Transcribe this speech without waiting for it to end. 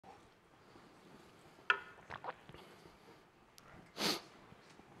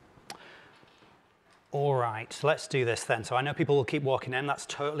All right, let's do this then. So I know people will keep walking in. That's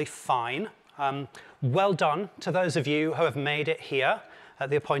totally fine. Well done to those of you who have made it here at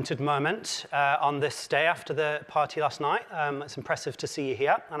the appointed moment on this day after the party last night. It's impressive to see you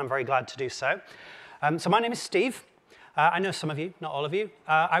here, and I'm very glad to do so. So my name is Steve. I know some of you, not all of you.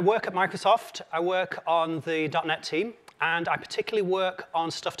 I work at Microsoft. I work on the .NET team, and I particularly work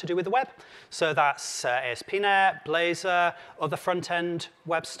on stuff to do with the web. So that's ASP.NET, Blazor, other front-end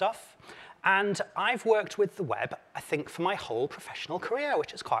web stuff. And I've worked with the web, I think, for my whole professional career,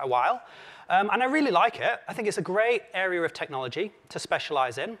 which is quite a while. And I really like it. I think it's a great area of technology to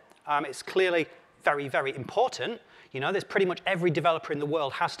specialize in. It's clearly very, very important. You know, there's pretty much every developer in the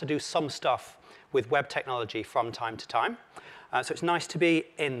world has to do some stuff with web technology from time to time. So it's nice to be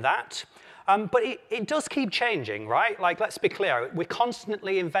in that. But it does keep changing, right? Like, let's be clear. We're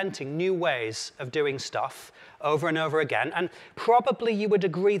constantly inventing new ways of doing stuff over and over again. And probably you would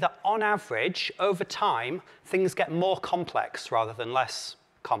agree that on average, over time, things get more complex rather than less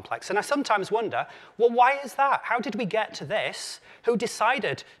complex. And I sometimes wonder, well, why is that? How did we get to this? Who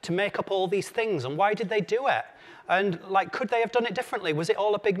decided to make up all these things? And why did they do it? And like, could they have done it differently? Was it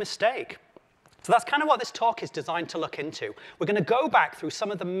all a big mistake? So that's kind of what this talk is designed to look into. We're going to go back through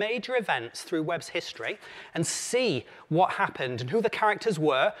some of the major events through web's history and see what happened and who the characters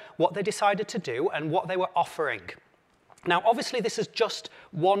were, what they decided to do, and what they were offering. Now, obviously, this is just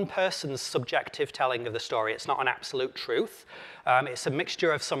one person's subjective telling of the story. It's not an absolute truth. It's a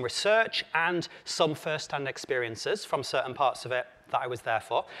mixture of some research and some first-hand experiences from certain parts of it that I was there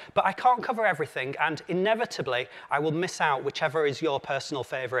for. But I can't cover everything, and inevitably, I will miss out whichever is your personal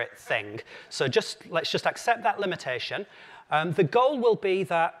favorite thing. So let's just accept that limitation. The goal will be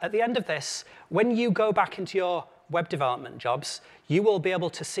that at the end of this, when you go back into your web development jobs, you will be able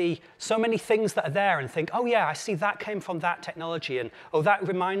to see so many things that are there and think, oh yeah, I see that came from that technology, and oh, that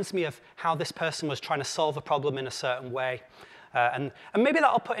reminds me of how this person was trying to solve a problem in a certain way. And maybe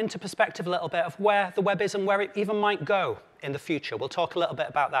that'll put into perspective a little bit of where the web is and where it even might go in the future. We'll talk a little bit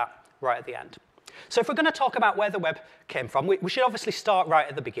about that right at the end. So if we're going to talk about where the web came from, we should obviously start right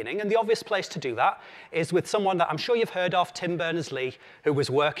at the beginning. And the obvious place to do that is with someone that I'm sure you've heard of, Tim Berners-Lee, who was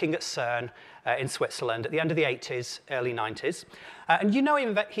working at CERN in Switzerland at the end of the 80s, early 90s. And you know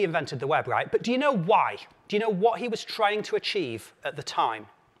he invented the web, right? But do you know why? Do you know what he was trying to achieve at the time?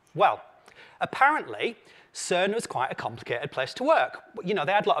 Well, apparently, CERN was quite a complicated place to work. You know,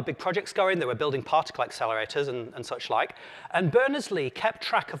 they had a lot of big projects going. They were building particle accelerators and such like. And Berners-Lee kept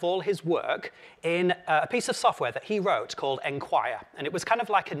track of all his work in a piece of software that he wrote called Enquire. And it was kind of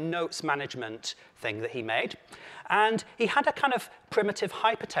like a notes management thing that he made. And he had a kind of primitive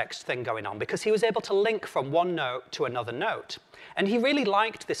hypertext thing going on because he was able to link from one note to another note. And he really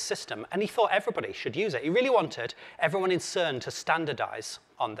liked this system, and he thought everybody should use it. He really wanted everyone in CERN to standardize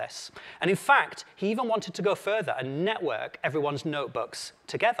on this. And in fact, he even wanted to go further and network everyone's notebooks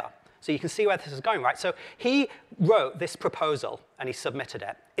together. So you can see where this is going, right? So he wrote this proposal, and he submitted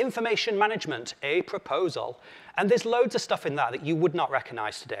it. Information management, a proposal. And there's loads of stuff in that you would not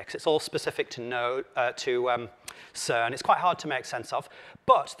recognize today, because it's all specific to CERN. It's quite hard to make sense of.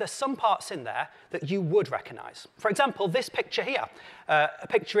 But there's some parts in there that you would recognize. For example, this picture here, a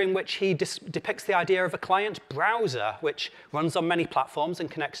picture in which he depicts the idea of a client browser, which runs on many platforms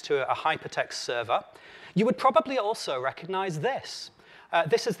and connects to a hypertext server. You would probably also recognize this.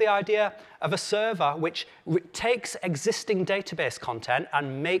 This is the idea of a server which takes existing database content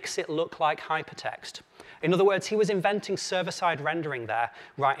and makes it look like hypertext. In other words, he was inventing server-side rendering there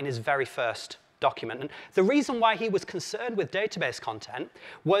right in his very first document. And the reason why he was concerned with database content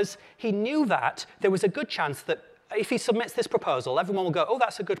was he knew that there was a good chance that if he submits this proposal, everyone will go, oh,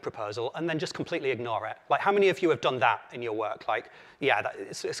 that's a good proposal, and then just completely ignore it. Like, how many of you have done that in your work? Like, yeah,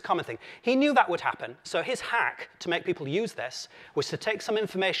 it's a common thing. He knew that would happen. So his hack to make people use this was to take some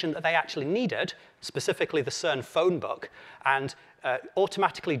information that they actually needed, specifically the CERN phone book, and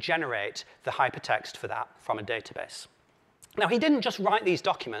automatically generate the hypertext for that from a database. Now, he didn't just write these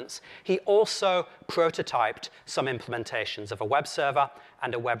documents. He also prototyped some implementations of a web server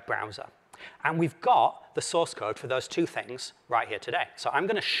and a web browser. And we've got the source code for those two things right here today. So I'm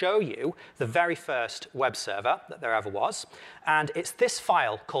going to show you the very first web server that there ever was. And it's this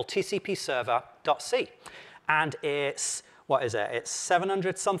file called tcpserver.c. And it's, what is it? It's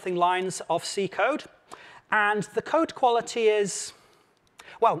 700-something lines of C code. And the code quality is,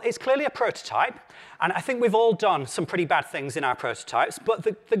 well, it's clearly a prototype. And I think we've all done some pretty bad things in our prototypes. But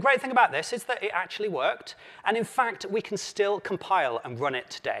the great thing about this is that it actually worked. And in fact, we can still compile and run it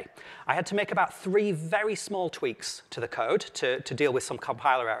today. I had to make about 3 very small tweaks to the code to deal with some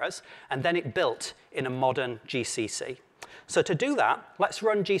compiler errors. And then it built in a modern GCC. So to do that, let's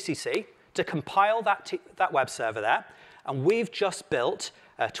run GCC to compile that web server there, and we've just built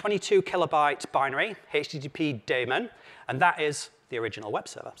a 22 kilobyte binary HTTP daemon, and that is the original web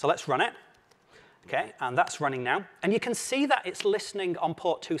server. So let's run it. Okay, and that's running now. And you can see that it's listening on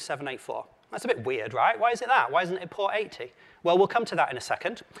port 2784. That's a bit weird, right? Why is it that? Why isn't it port 80? Well, we'll come to that in a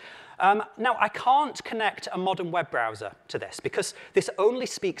second. Now, I can't connect a modern web browser to this because this only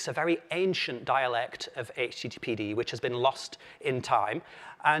speaks a very ancient dialect of HTTPD, which has been lost in time.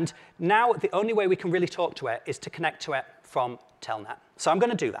 And now the only way we can really talk to it is to connect to it from Telnet. So I'm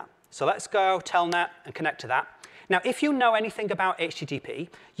going to do that. So let's go Telnet and connect to that. Now, if you know anything about HTTP,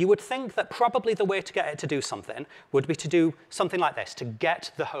 you would think that probably the way to get it to do something would be to do something like this, to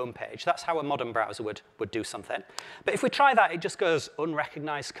get the home page. That's how a modern browser would do something. But if we try that, it just goes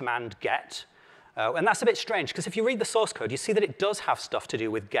unrecognized command get. And that's a bit strange, because if you read the source code, you see that it does have stuff to do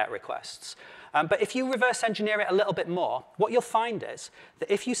with get requests. But if you reverse engineer it a little bit more, what you'll find is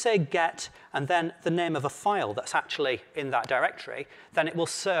that if you say get and then the name of a file that's actually in that directory, then it will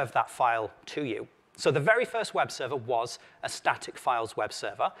serve that file to you. So the very first web server was a static files web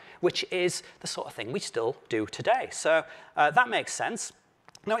server, which is the sort of thing we still do today. So that makes sense.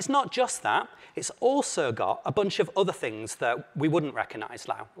 Now, it's not just that. It's also got a bunch of other things that we wouldn't recognize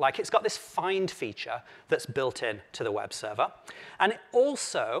now. Like it's got this find feature that's built in to the web server. And it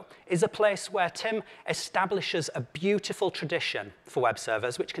also is a place where Tim establishes a beautiful tradition for web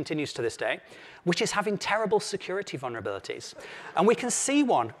servers, which continues to this day, which is having terrible security vulnerabilities. And we can see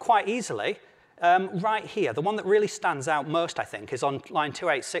one quite easily right here. The one that really stands out most, I think, is on line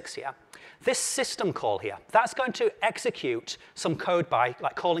 286 here. This system call here, that's going to execute some code by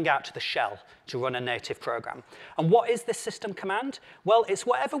calling out to the shell to run a native program. And what is this system command? Well, it's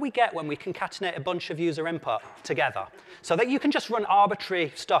whatever we get when we concatenate a bunch of user input together. So that you can just run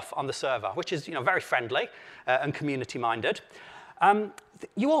arbitrary stuff on the server, which is very friendly and community-minded.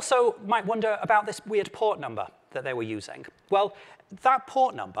 You also might wonder about this weird port number that they were using. Well, that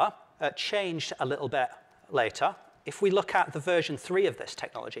port number changed a little bit later. If we look at the version 3 of this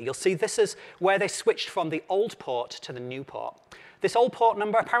technology, you'll see this is where they switched from the old port to the new port. This old port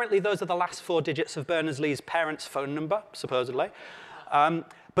number, apparently those are the last 4 digits of Berners-Lee's parents' phone number, supposedly.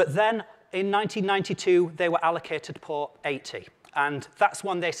 But then in 1992, they were allocated port 80. And that's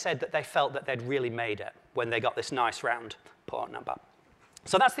when they said that they felt that they'd really made it, when they got this nice round port number.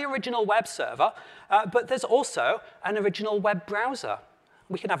 So that's the original web server, but there's also an original web browser.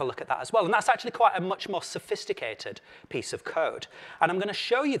 We can have a look at that as well. And that's actually quite a much more sophisticated piece of code. And I'm going to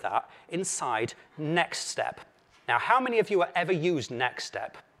show you that inside NextStep. Now, how many of you have ever used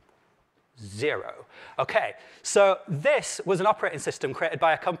NextStep? 0. OK, so this was an operating system created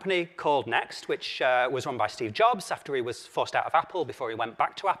by a company called Next, which was run by Steve Jobs after he was forced out of Apple before he went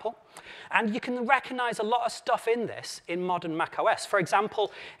back to Apple. And you can recognize a lot of stuff in this in modern macOS. For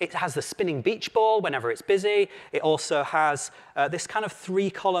example, it has the spinning beach ball whenever it's busy. It also has this kind of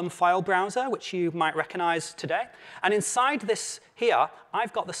 3-column file browser, which you might recognize today. And inside this here,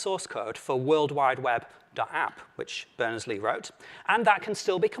 I've got the source code for World Wide Web.app, which Berners-Lee wrote, and that can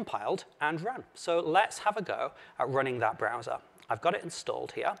still be compiled and run. So let's have a go at running that browser. I've got it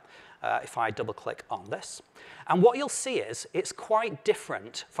installed here, if I double-click on this. And what you'll see is it's quite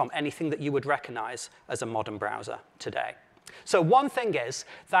different from anything that you would recognize as a modern browser today. So one thing is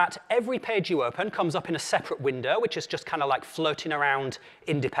that every page you open comes up in a separate window, which is just kind of like floating around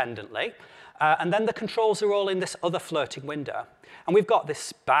independently. And then the controls are all in this other floating window. And we've got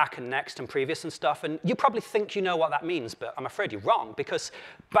this back and next and previous and stuff. And you probably think you know what that means, but I'm afraid you're wrong, because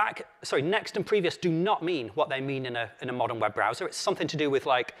next and previous do not mean what they mean in a modern web browser. It's something to do with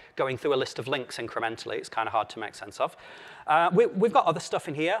going through a list of links incrementally. It's kind of hard to make sense of. We've got other stuff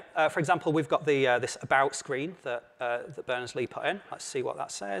in here. For example, we've got this about screen that Berners-Lee put in. Let's see what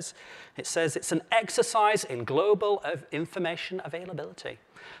that says. It says it's an exercise in global information availability.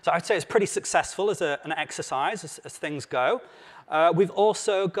 So I'd say it's pretty successful as an exercise as things go. We've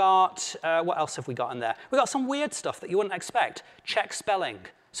also got, what else have we got in there? We've got some weird stuff that you wouldn't expect. Check spelling.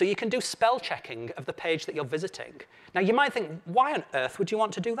 So you can do spell checking of the page that you're visiting. Now, you might think, why on earth would you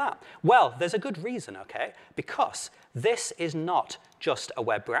want to do that? Well, there's a good reason, OK? Because this is not just a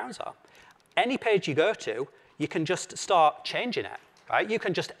web browser. Any page you go to, you can just start changing it. Right? You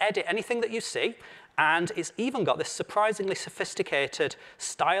can just edit anything that you see. And it's even got this surprisingly sophisticated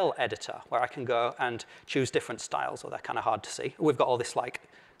style editor where I can go and choose different styles, or they're kind of hard to see. We've got all this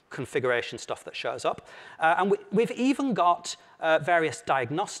configuration stuff that shows up. And we've even got various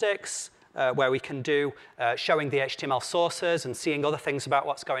diagnostics where we can do showing the HTML sources and seeing other things about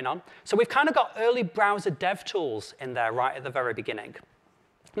what's going on. So we've kind of got early browser dev tools in there right at the very beginning.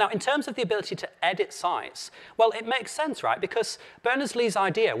 Now, in terms of the ability to edit sites, well, it makes sense, right? Because Berners-Lee's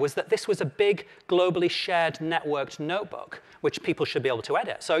idea was that this was a big, globally shared, networked notebook, which people should be able to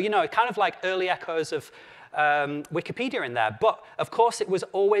edit. So, you know, kind of like early echoes of Wikipedia in there. But, of course, it was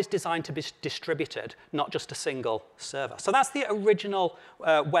always designed to be distributed, not just a single server. So that's the original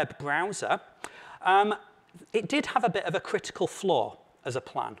web browser. It did have a bit of a critical flaw as a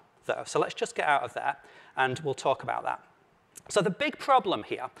plan, though. So let's just get out of there, and we'll talk about that. So the big problem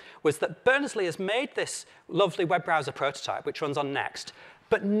here was that Berners-Lee has made this lovely web browser prototype, which runs on Next,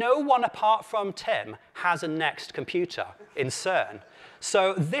 but no one apart from Tim has a Next computer in CERN.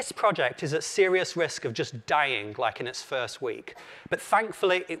 So this project is at serious risk of just dying like in its first week. But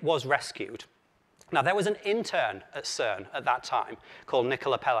thankfully, it was rescued. Now, there was an intern at CERN at that time called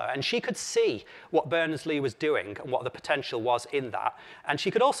Nicola Pello, and she could see what Berners-Lee was doing and what the potential was in that. And she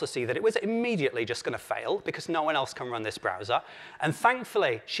could also see that it was immediately just going to fail because no one else can run this browser. And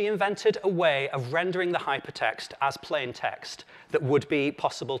thankfully, she invented a way of rendering the hypertext as plain text that would be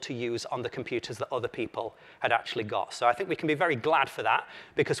possible to use on the computers that other people had actually got. So I think we can be very glad for that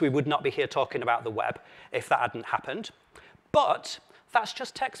because we would not be here talking about the web if that hadn't happened. But that's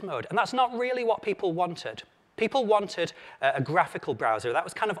just text mode, and that's not really what people wanted. People wanted a graphical browser. That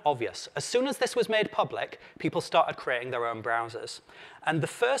was kind of obvious. As soon as this was made public, people started creating their own browsers. And the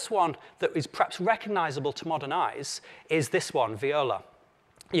first one that is perhaps recognizable to modern eyes is this one, Viola.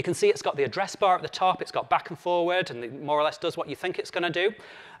 You can see it's got the address bar at the top, it's got back and forward, and it more or less does what you think it's going to do,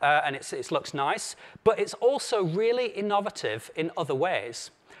 and it looks nice. But it's also really innovative in other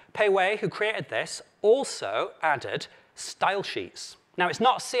ways. Pei Wei, who created this, also added style sheets. Now, it's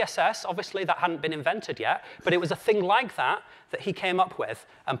not CSS, obviously that hadn't been invented yet, but it was a thing like that that he came up with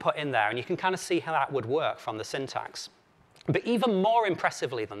and put in there, and you can kind of see how that would work from the syntax. But even more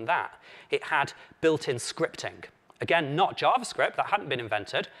impressively than that, it had built-in scripting. Again, not JavaScript, that hadn't been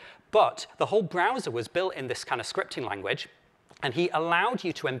invented, but the whole browser was built in this kind of scripting language, and he allowed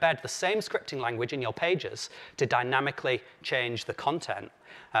you to embed the same scripting language in your pages to dynamically change the content.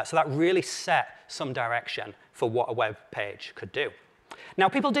 So that really set some direction for what a web page could do. Now,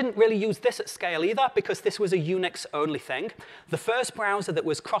 people didn't really use this at scale either because this was a Unix-only thing. The first browser that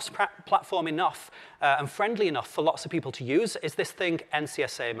was cross-platform enough and friendly enough for lots of people to use is this thing,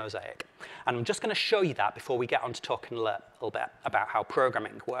 NCSA Mosaic. And I'm just going to show you that before we get on to talking a little bit about how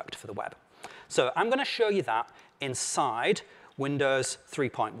programming worked for the web. So I'm going to show you that inside Windows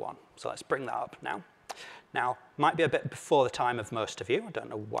 3.1. So let's bring that up now. Now, might be a bit before the time of most of you. I don't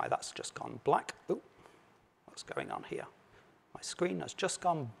know why that's just gone black. Ooh, what's going on here? My screen has just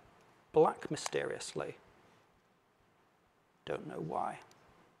gone black mysteriously. Don't know why.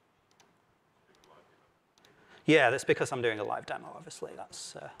 Yeah, that's because I'm doing a live demo, obviously.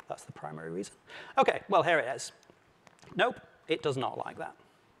 That's the primary reason. OK, well, here it is. Nope, it does not like that.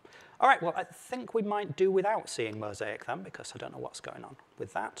 All right, well, I think we might do without seeing Mosaic then, because I don't know what's going on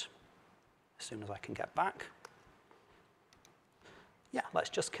with that. As soon as I can get back. Yeah, let's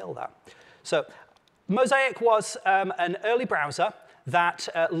just kill that. So Mosaic was an early browser that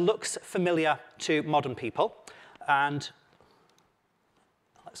looks familiar to modern people. And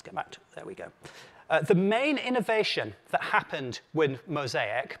let's get back to, there we go. The main innovation that happened with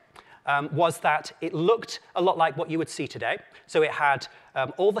Mosaic was that it looked a lot like what you would see today. So it had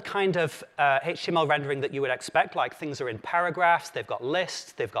all the kind of HTML rendering that you would expect, like things are in paragraphs, they've got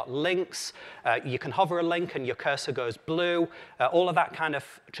lists, they've got links, you can hover a link and your cursor goes blue, all of that kind of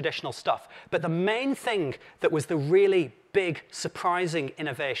traditional stuff. But the main thing that was the really big, surprising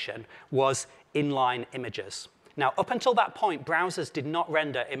innovation was inline images. Now, up until that point, browsers did not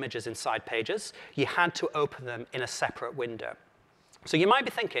render images inside pages. You had to open them in a separate window. So you might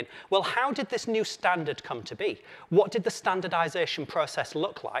be thinking, well, how did this new standard come to be? What did the standardization process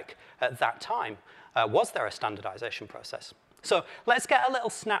look like at that time? Was there a standardization process? So let's get a little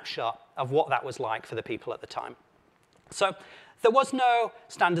snapshot of what that was like for the people at the time. So there was no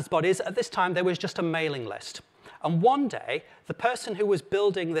standards bodies. At this time, there was just a mailing list. And one day, the person who was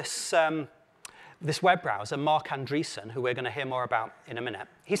building this web browser, Mark Andreessen, who we're going to hear more about in a minute,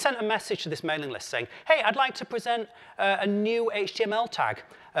 he sent a message to this mailing list saying, hey, I'd like to present a new HTML tag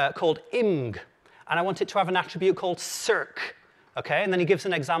called img, and I want it to have an attribute called circ. Okay? And then he gives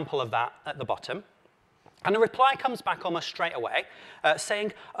an example of that at the bottom. And a reply comes back almost straight away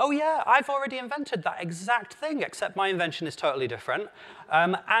saying, oh, yeah, I've already invented that exact thing, except my invention is totally different.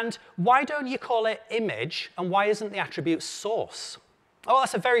 And why don't you call it image, and why isn't the attribute source? Oh, well,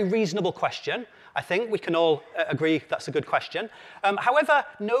 that's a very reasonable question. I think we can all agree that's a good question. However,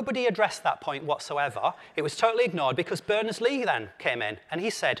 nobody addressed that point whatsoever. It was totally ignored because Berners-Lee then came in and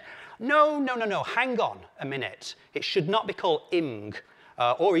he said, no, hang on a minute. It should not be called img.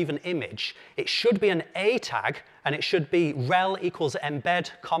 or even image, it should be an A tag, and it should be rel equals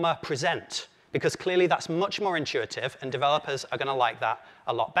embed, comma, present, because clearly that's much more intuitive, and developers are going to like that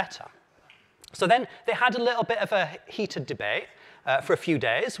a lot better. So then they had a little bit of a heated debate for a few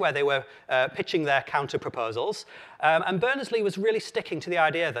days where they were pitching their counter proposals. And Berners-Lee was really sticking to the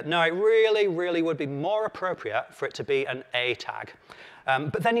idea that, no, it really, really would be more appropriate for it to be an A tag.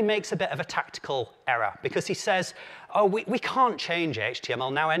 But then he makes a bit of a tactical error because he says, oh, we can't change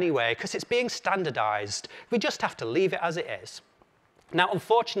HTML now anyway because it's being standardized. We just have to leave it as it is. Now,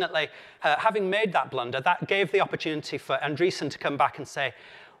 unfortunately, having made that blunder, that gave the opportunity for Andreessen to come back and say,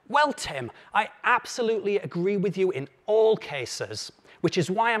 well, Tim, I absolutely agree with you in all cases, which is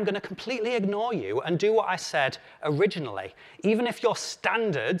why I'm going to completely ignore you and do what I said originally. Even if your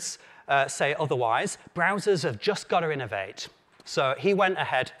standards say otherwise, browsers have just got to innovate. So he went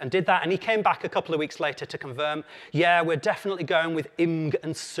ahead and did that, and he came back a couple of weeks later to confirm, yeah, we're definitely going with img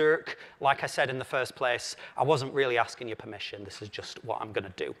and circ, like I said in the first place. I wasn't really asking your permission. This is just what I'm going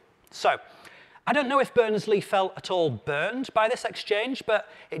to do. So I don't know if Berners-Lee felt at all burned by this exchange, but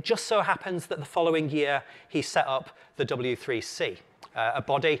it just so happens that the following year he set up the W3C, a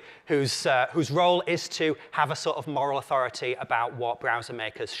body whose role is to have a sort of moral authority about what browser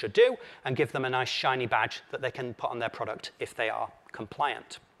makers should do and give them a nice shiny badge that they can put on their product if they are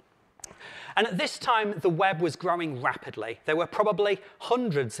compliant. And at this time, the web was growing rapidly. There were probably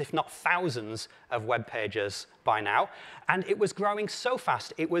hundreds, if not thousands, of web pages by now. And it was growing so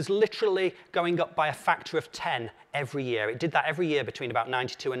fast, it was literally going up by a factor of 10 every year. It did that every year between about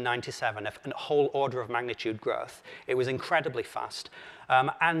 92 and 97, a whole order of magnitude growth. It was incredibly fast.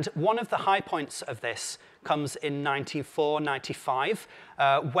 And one of the high points of this comes in 94, 95,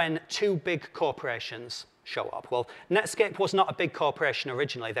 when two big corporations show up. Well, Netscape was not a big corporation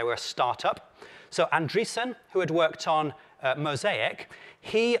originally. They were a startup. So Andreessen, who had worked on Mosaic,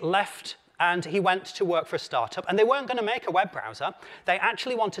 he left and he went to work for a startup. And they weren't going to make a web browser. They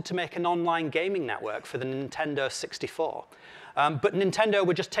actually wanted to make an online gaming network for the Nintendo 64. But Nintendo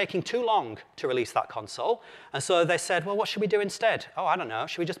were just taking too long to release that console. And so they said, well, what should we do instead? Oh, I don't know.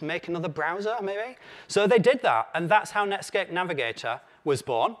 Should we just make another browser, maybe? So they did that. And that's how Netscape Navigator was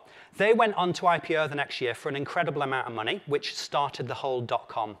born. They went on to IPO the next year for an incredible amount of money, which started the whole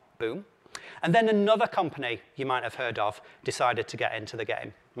 .com boom. And then another company you might have heard of decided to get into the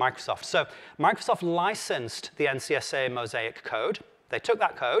game, Microsoft. So Microsoft licensed the NCSA Mosaic code. They took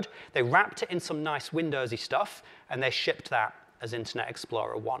that code, they wrapped it in some nice Windowsy stuff, and they shipped that as Internet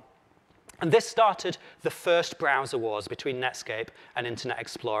Explorer 1. And this started the first browser wars between Netscape and Internet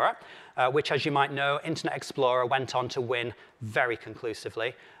Explorer, which, as you might know, Internet Explorer went on to win very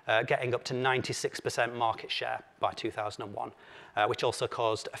conclusively, getting up to 96% market share by 2001, which also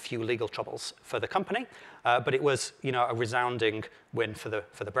caused a few legal troubles for the company. But it was, a resounding win for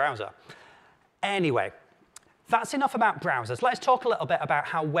the browser. Anyway, that's enough about browsers. Let's talk a little bit about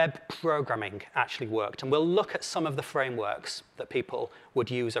how web programming actually worked, and we'll look at some of the frameworks that people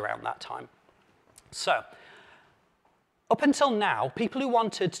would use around that time. So, up until now, people who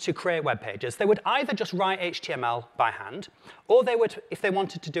wanted to create web pages, they would either just write HTML by hand, or they would, if they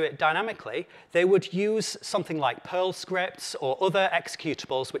wanted to do it dynamically, they would use something like Perl scripts or other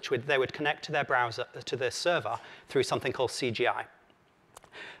executables which they would connect to their browser, to their server, through something called CGI.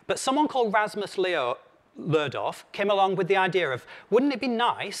 But someone called Rasmus Lerdorf came along with the idea of, wouldn't it be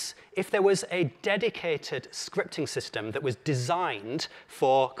nice if there was a dedicated scripting system that was designed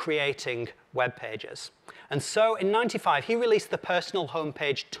for creating web pages? And so in 95, he released the Personal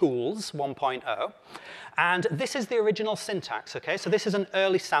Homepage Tools 1.0. And this is the original syntax, OK? So this is an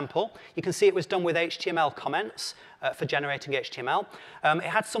early sample. You can see it was done with HTML comments for generating HTML. It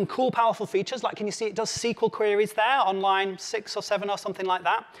had some cool, powerful features, like can you see it does SQL queries there on line 6 or 7 or something like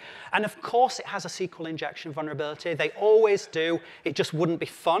that. And of course, it has a SQL injection vulnerability. They always do. It just wouldn't be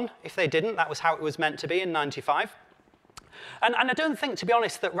fun if they didn't. That was how it was meant to be in 95. And I don't think, to be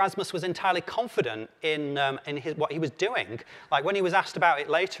honest, that Rasmus was entirely confident in what he was doing. Like, when he was asked about it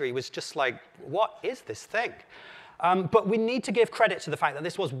later, he was just like, what is this thing? But we need to give credit to the fact that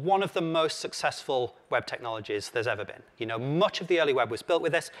this was one of the most successful web technologies there's ever been. Much of the early web was built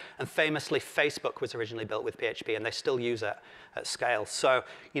with this, and famously, Facebook was originally built with PHP, and they still use it at scale. So,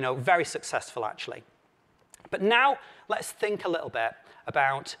 very successful, actually. But now, let's think a little bit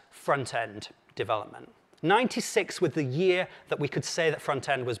about front-end development. 96 was the year that we could say that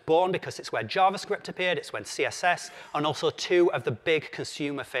front-end was born because it's where JavaScript appeared, it's when CSS, and also two of the big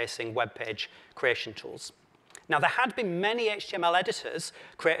consumer-facing web page creation tools. Now, there had been many HTML editors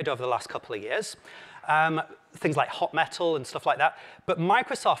created over the last couple of years, things like hot metal and stuff like that. But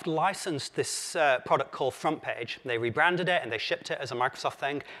Microsoft licensed this product called Front Page. They rebranded it and they shipped it as a Microsoft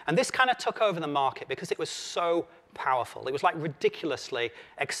thing. And this kind of took over the market because it was so powerful. It was like ridiculously,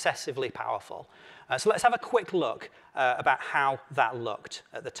 excessively powerful. So let's have a quick look about how that looked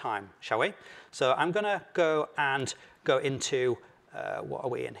at the time, shall we? So I'm going to go into, what are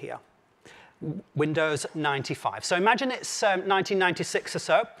we in here? Windows 95. So imagine it's 1996 or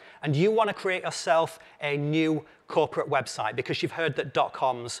so, and you want to create yourself a new corporate website because you've heard that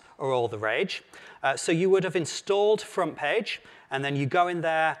 .coms are all the rage. So you would have installed Front Page, and then you go in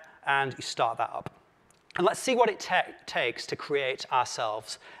there and you start that up. And let's see what it takes to create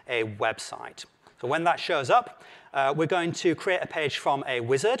ourselves a website. So when that shows up, we're going to create a page from a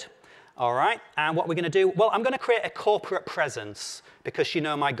wizard. All right, and what we're going to do, well, I'm going to create a corporate presence because you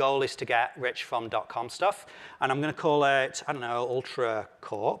know my goal is to get rich from .com stuff. And I'm going to call it, I don't know, Ultra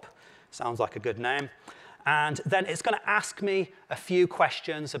Corp. Sounds like a good name. And then it's going to ask me a few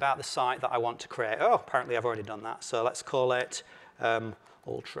questions about the site that I want to create. Oh, apparently I've already done that. So let's call it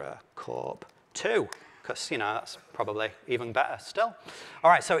Ultra Corp 2. Because, you know, that's probably even better still. All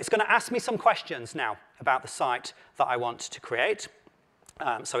right, so it's going to ask me some questions now about the site that I want to create.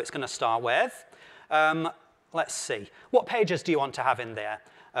 So it's going to start with, let's see, what pages do you want to have in there?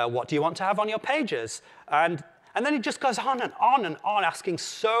 What do you want to have on your pages? And then it just goes on and on and on, asking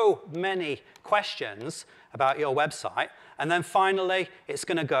so many questions about your website. And then finally, it's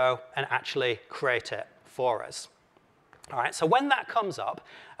going to go and actually create it for us. All right, so when that comes up,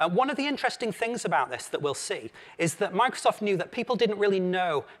 one of the interesting things about this that we'll see is that Microsoft knew that people didn't really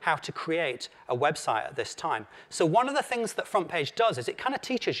know how to create a website at this time. So one of the things that Front Page does is it kind of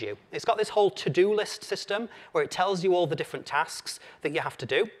teaches you. It's got this whole to-do list system where it tells you all the different tasks that you have to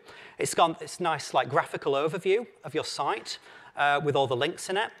do. It's got this nice like graphical overview of your site with all the links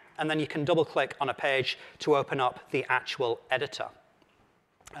in it. And then you can double-click on a page to open up the actual editor.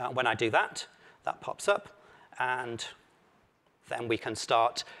 When I do that, that pops up, and then we can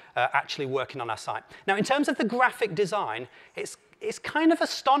start actually working on our site. Now, in terms of the graphic design, it's kind of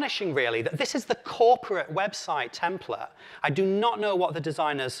astonishing, really, that this is the corporate website template. I do not know what the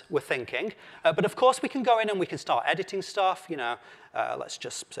designers were thinking, but of course, we can go in and we can start editing stuff. You know, let's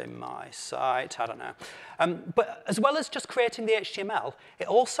just say my site, I don't know. But as well as just creating the HTML, it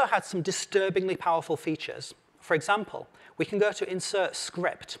also had some disturbingly powerful features. For example, we can go to Insert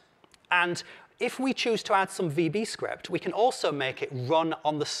Script, and if we choose to add some VB script, we can also make it run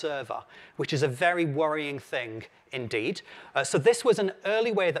on the server, which is a very worrying thing indeed. So this was an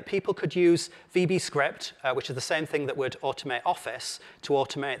early way that people could use VB script, which is the same thing that would automate Office, to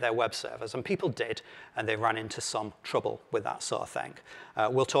automate their web servers. And people did, and they ran into some trouble with that sort of thing.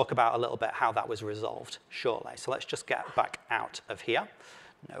 We'll talk about a little bit how that was resolved shortly. So let's just get back out of here.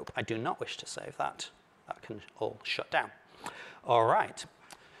 Nope, I do not wish to save that. That can all shut down. All right.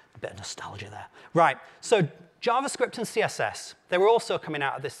 A bit of nostalgia there. Right, so JavaScript and CSS, they were also coming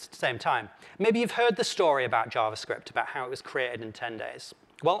out at this same time. Maybe you've heard the story about JavaScript, about how it was created in 10 days.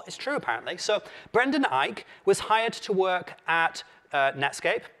 Well, it's true, apparently. So Brendan Eich was hired to work at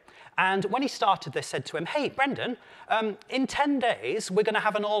Netscape. And when he started, they said to him, hey, Brendan, in 10 days, we're going to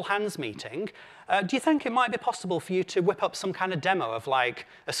have an all-hands meeting. Do you think it might be possible for you to whip up some kind of demo of like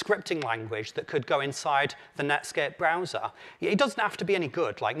a scripting language that could go inside the Netscape browser? It doesn't have to be any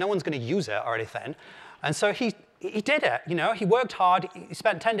good. Like, no one's going to use it or anything. And so he did it. You know, he worked hard. He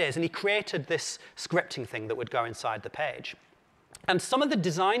spent 10 days, and he created this scripting thing that would go inside the page. And some of the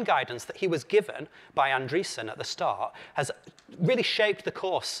design guidance that he was given by Andreessen at the start has really shaped the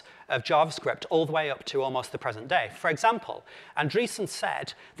course of JavaScript all the way up to almost the present day. For example, Andreessen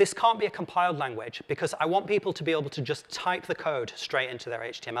said, this can't be a compiled language because I want people to be able to just type the code straight into their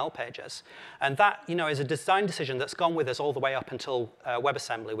HTML pages. And that, you know, is a design decision that's gone with us all the way up until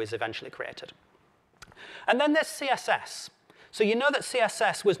WebAssembly was eventually created. And then there's CSS. So you know that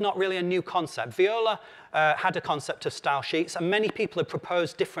CSS was not really a new concept. Viola had a concept of style sheets, and many people have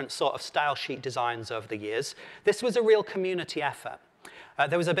proposed different sort of style sheet designs over the years. This was a real community effort.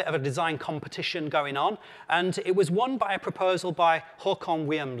 There was a bit of a design competition going on, and it was won by a proposal by Håkon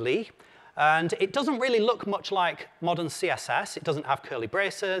William Lee. And it doesn't really look much like modern CSS. It doesn't have curly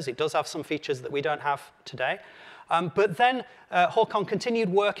braces. It does have some features that we don't have today. But then Håkon continued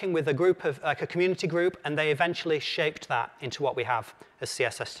working with a group of, like a community group, and they eventually shaped that into what we have as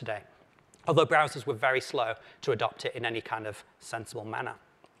CSS today. Although browsers were very slow to adopt it in any kind of sensible manner.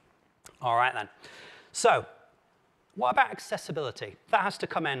 All right then. So what about accessibility? That has to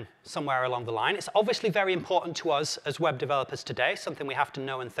come in somewhere along the line. It's obviously very important to us as web developers today, something we have to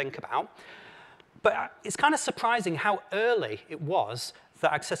know and think about. But it's kind of surprising how early it was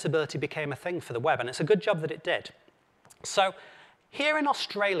that accessibility became a thing for the web, and it's a good job that it did. So here in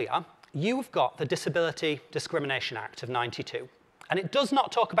Australia, you've got the Disability Discrimination Act of '92. And it does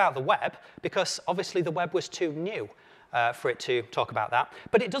not talk about the web, because obviously the web was too new for it to talk about that.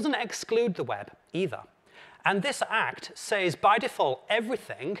 But it doesn't exclude the web either. And this act says, by default,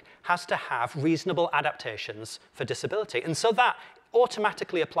 everything has to have reasonable adaptations for disability. And so that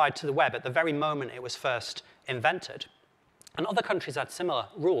automatically applied to the web at the very moment it was first invented. And other countries had similar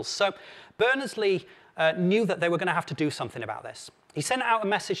rules. So Berners-Lee knew that they were going to have to do something about this. He sent out a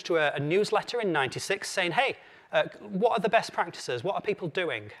message to a newsletter in '96 saying, hey, what are the best practices? What are people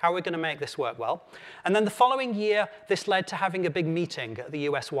doing? How are we going to make this work well? And then the following year, this led to having a big meeting at the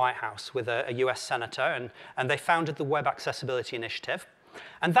US White House with a US senator, and they founded the Web Accessibility Initiative.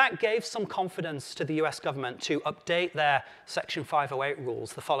 And that gave some confidence to the US government to update their Section 508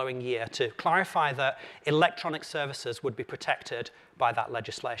 rules the following year to clarify that electronic services would be protected by that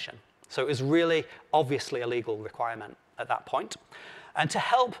legislation. So it was really obviously a legal requirement at that point. And to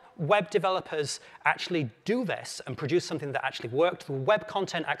help web developers actually do this and produce something that actually worked, the Web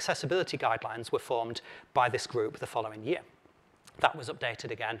Content Accessibility Guidelines were formed by this group the following year. That was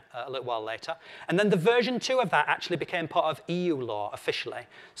updated again a little while later. And then the version 2 of that actually became part of EU law officially.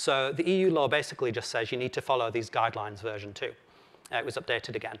 So the EU law basically just says you need to follow these guidelines version 2. It was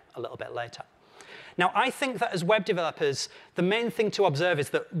updated again a little bit later. Now, I think that as web developers, the main thing to observe is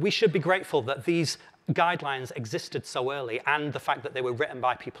that we should be grateful that these guidelines existed so early and the fact that they were written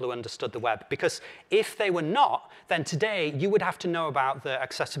by people who understood the web. Because if they were not, then today you would have to know about the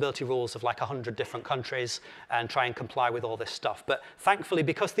accessibility rules of like 100 different countries and try and comply with all this stuff. But thankfully,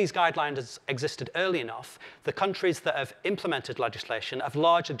 because these guidelines existed early enough, the countries that have implemented legislation have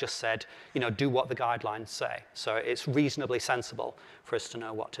largely just said, you know, do what the guidelines say. So it's reasonably sensible for us to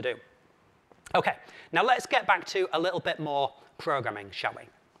know what to do. OK, now let's get back to a little bit more programming, shall we?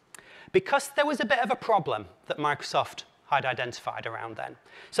 Because there was a bit of a problem that Microsoft had identified around then.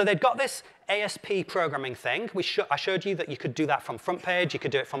 So they'd got this ASP programming thing. I showed you that you could do that from front page. You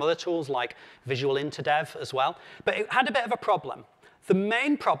could do it from other tools like Visual Interdev as well. But it had a bit of a problem. The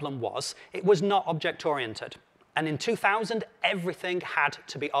main problem was it was not object-oriented. And in 2000, everything had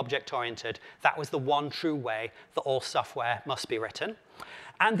to be object-oriented. That was the one true way that all software must be written.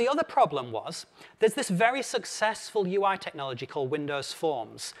 And the other problem was, there's this very successful UI technology called Windows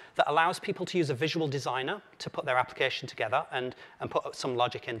Forms that allows people to use a visual designer to put their application together and put some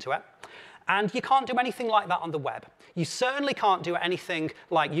logic into it. And you can't do anything like that on the web. You certainly can't do anything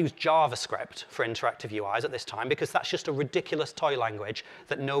like use JavaScript for interactive UIs at this time, because that's just a ridiculous toy language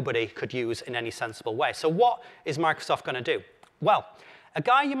that nobody could use in any sensible way. So what is Microsoft going to do? Well, a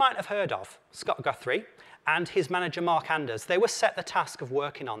guy you might have heard of, Scott Guthrie, and his manager, Mark Anders, they were set the task of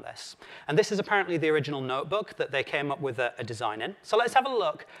working on this. And this is apparently the original notebook that they came up with a design in. So let's have a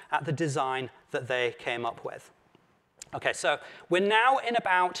look at the design that they came up with. OK, so we're now in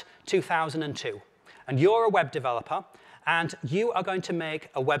about 2002. And you're a web developer. And you are going to make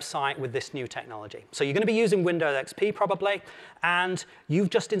a website with this new technology. So you're going to be using Windows XP probably. And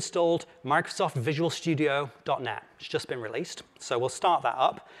you've just installed Microsoft Visual Studio.NET. It's just been released. So we'll start that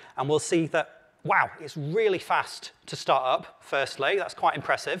up. And we'll see that, wow, it's really fast to start up, firstly. That's quite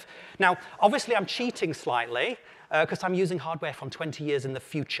impressive. Now, obviously, I'm cheating slightly, because I'm using hardware from 20 years in the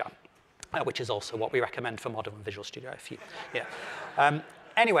future, which is also what we recommend for modern Visual Studio.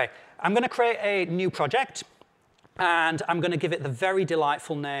 Anyway, I'm going to create a new project. And I'm going to give it the very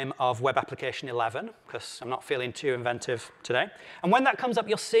delightful name of Web Application 11, because I'm not feeling too inventive today. And when that comes up,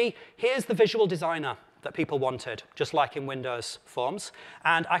 you'll see here's the visual designer that people wanted, just like in Windows Forms.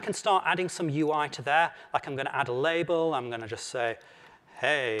 And I can start adding some UI to there. Like I'm going to add a label. I'm going to just say,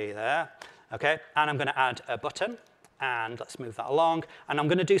 hey there. OK, and I'm going to add a button. And let's move that along. And I'm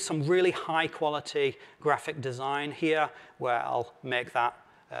going to do some really high-quality graphic design here, where I'll make that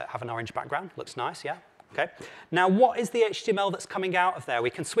have an orange background. Looks nice, yeah? OK. Now, what is the HTML that's coming out of there? We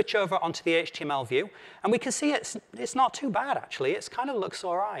can switch over onto the HTML view. And we can see it's not too bad, actually. It kind of looks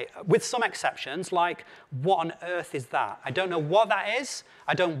all right, with some exceptions, like, what on earth is that? I don't know what that is.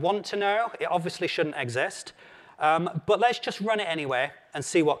 I don't want to know. It obviously shouldn't exist. But let's just run it anyway and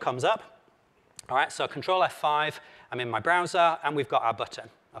see what comes up. All right, so Control F5. I'm in my browser. And we've got our button.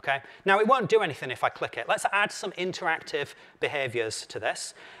 Okay? Now, it won't do anything if I click it. Let's add some interactive behaviors to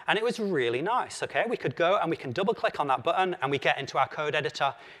this. And it was really nice. Okay? We could go and we can double-click on that button, and we get into our code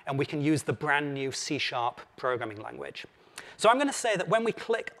editor, and we can use the brand new C# programming language. So I'm going to say that when we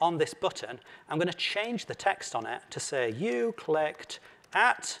click on this button, I'm going to change the text on it to say, you clicked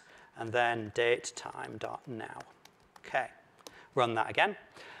at, and then datetime.now. OK. Run that again.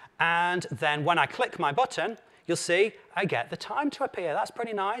 And then when I click my button, you'll see I get the time to appear. That's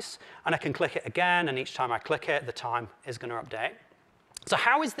pretty nice. And I can click it again, and each time I click it, the time is going to update. So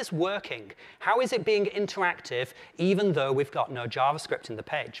how is this working? How is it being interactive even though we've got no JavaScript in the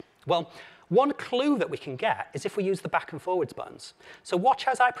page? Well, one clue that we can get is if we use the back and forwards buttons. So watch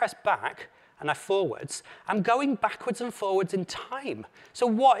as I press back and I forwards, I'm going backwards and forwards in time. So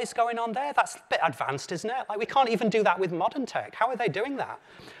what is going on there? That's a bit advanced, isn't it? Like, we can't even do that with modern tech. How are they doing that?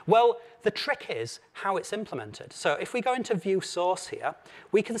 Well, the trick is how it's implemented. So if we go into view source here,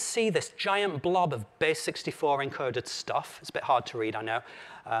 we can see this giant blob of base64 encoded stuff. It's a bit hard to read, I know.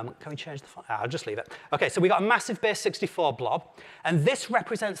 Can we change the font? I'll just leave it. OK, so we got a massive base64 blob. And this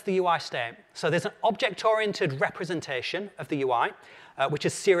represents the UI state. So there's an object-oriented representation of the UI, which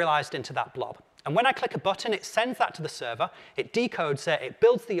is serialized into that blob. And when I click a button, it sends that to the server, it decodes it, it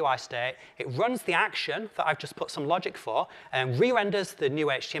builds the UI state, it runs the action that I've just put some logic for, and re-renders the new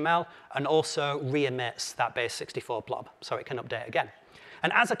HTML, and also re-emits that base64 blob, so it can update again.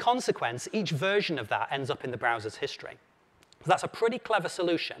 And as a consequence, each version of that ends up in the browser's history. So that's a pretty clever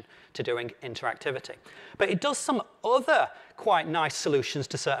solution to doing interactivity. But it does some other quite nice solutions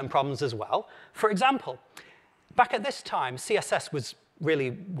to certain problems as well. For example, back at this time, CSS was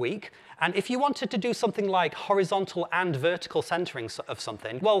really weak. And if you wanted to do something like horizontal and vertical centering of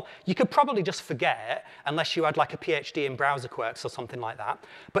something, well, you could probably just forget it unless you had like a PhD in browser quirks or something like that.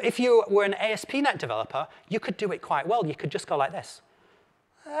 But if you were an ASP.NET developer, you could do it quite well. You could just go like this.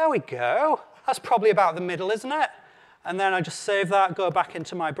 There we go. That's probably about the middle, isn't it? And then I just save that, go back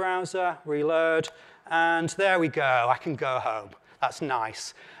into my browser, reload, and there we go. I can go home. That's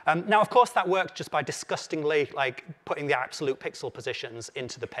nice. Now, of course, that worked just by disgustingly putting the absolute pixel positions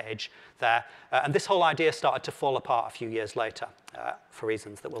into the page there. And this whole idea started to fall apart a few years later for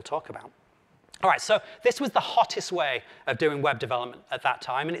reasons that we'll talk about. All right, so this was the hottest way of doing web development at that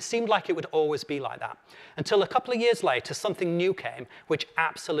time, and it seemed like it would always be like that. Until a couple of years later, something new came, which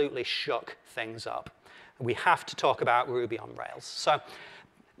absolutely shook things up. We have to talk about Ruby on Rails. So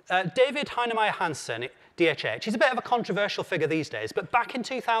David Heinemeier Hansson, DHH, he's a bit of a controversial figure these days, but back in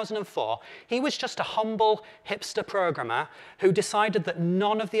 2004, he was just a humble hipster programmer who decided that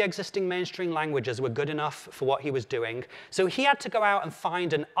none of the existing mainstream languages were good enough for what he was doing. So he had to go out and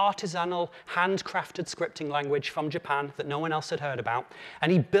find an artisanal, handcrafted scripting language from Japan that no one else had heard about,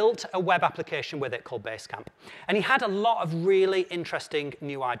 and he built a web application with it called Basecamp. And he had a lot of really interesting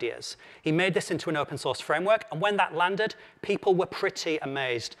new ideas. He made this into an open source framework, and when that landed, people were pretty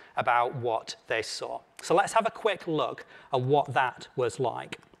amazed about what they saw. So let's have a quick look at what that was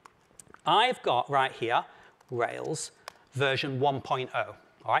like. I've got right here Rails version 1.0. All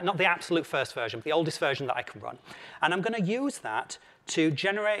right, not the absolute first version, but the oldest version that I can run. And I'm going to use that to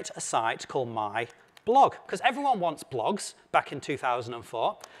generate a site called My Blog, because everyone wants blogs back in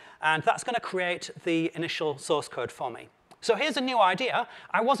 2004. And that's going to create the initial source code for me. So here's a new idea.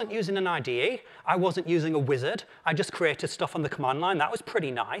 I wasn't using an IDE. I wasn't using a wizard. I just created stuff on the command line. That was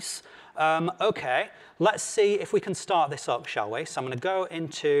pretty nice. OK, let's see if we can start this up, shall we? So I'm going to go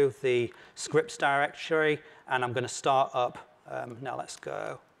into the scripts directory, and I'm going to start up. Now let's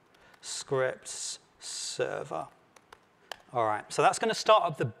go scripts server. All right, so that's going to start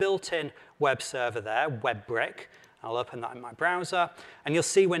up the built-in web server there, WebBrick. I'll open that in my browser, and you'll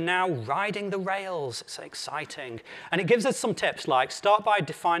see we're now riding the rails. It's exciting. And it gives us some tips, like start by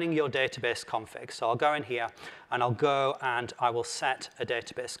defining your database config. So I'll go in here, and I'll go and I will set a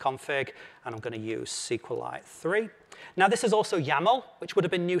database config, and I'm going to use SQLite 3. Now, this is also YAML, which would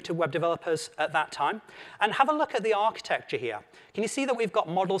have been new to web developers at that time. And have a look at the architecture here. Can you see that we've got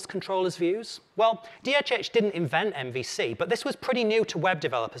models, controllers, views? Well, DHH didn't invent MVC, but this was pretty new to web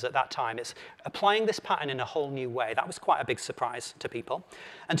developers at that time. It's applying this pattern in a whole new way. That was quite a big surprise to people.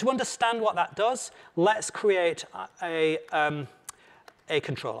 And to understand what that does, let's create a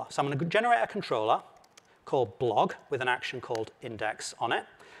controller. So I'm going to generate a controller called blog with an action called index on it.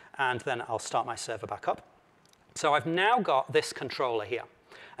 And then I'll start my server back up. So I've now got this controller here.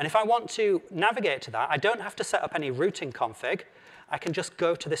 And if I want to navigate to that, I don't have to set up any routing config. I can just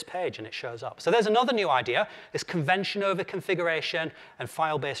go to this page, and it shows up. So there's another new idea, this convention over configuration and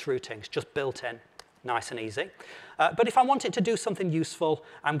file-based routing. It's just built in, nice and easy. But if I want it to do something useful,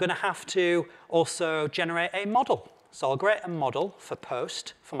 I'm going to have to also generate a model. So I'll create a model for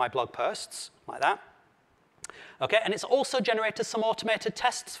post, for my blog posts, like that. OK, and it's also generated some automated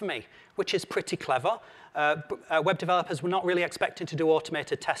tests for me, which is pretty clever. Web developers were not really expecting to do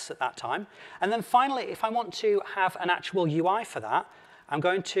automated tests at that time. And then finally, if I want to have an actual UI for that, I'm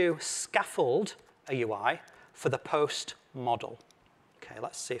going to scaffold a UI for the post model. OK,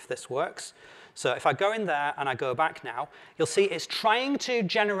 let's see if this works. So if I go in there and I go back now, you'll see it's trying to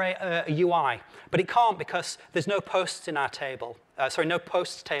generate a UI, But it can't because there's no posts in our table. No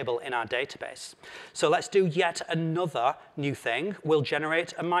posts table in our database. So let's do yet another new thing. We'll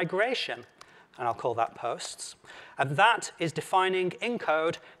generate a migration, and I'll call that posts. And that is defining in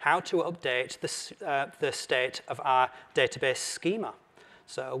code how to update the state of our database schema.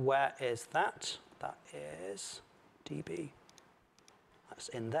 So where is that? That is DB. That's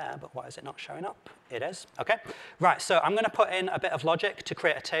in there, but why is it not showing up? It is. OK. Right, so I'm going to put in a bit of logic to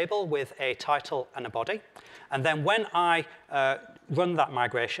create a table with a title and a body. And then when I run that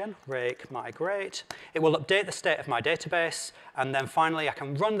migration, rake migrate, it will update the state of my database. And then finally, I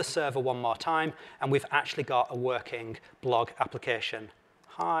can run the server one more time. And we've actually got a working blog application.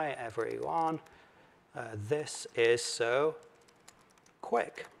 Hi, everyone. This is so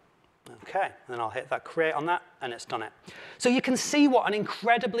quick. OK, and I'll hit that create on that, and it's done it. So you can see what an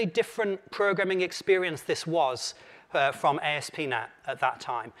incredibly different programming experience this was from ASP.NET at that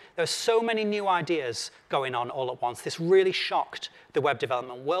time. There were so many new ideas going on all at once. This really shocked the web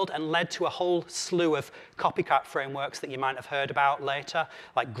development world and led to a whole slew of copycat frameworks that you might have heard about later,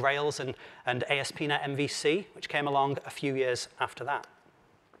 like Grails and ASP.NET MVC, which came along a few years after that.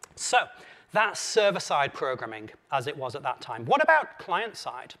 So that's server-side programming as it was at that time. What about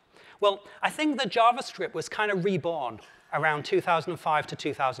client-side? Well, I think that JavaScript was kind of reborn around 2005 to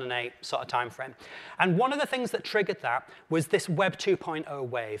 2008 sort of time frame. And one of the things that triggered that was this Web 2.0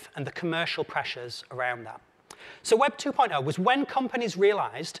 wave and the commercial pressures around that. So Web 2.0 was when companies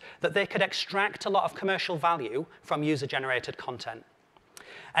realized that they could extract a lot of commercial value from user-generated content.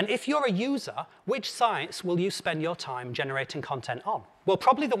 And if you're a user, which sites will you spend your time generating content on? Well,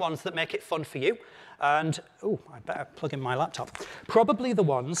 probably the ones that make it fun for you. And, oh, I better plug in my laptop. Probably the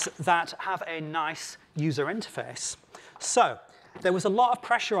ones that have a nice user interface. So there was a lot of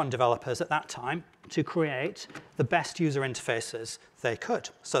pressure on developers at that time to create the best user interfaces they could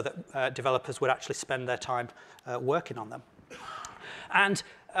so that developers would actually spend their time working on them. And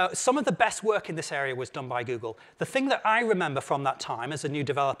some of the best work in this area was done by Google. The thing that I remember from that time as a new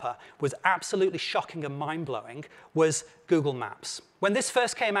developer was absolutely shocking and mind-blowing was Google Maps. When this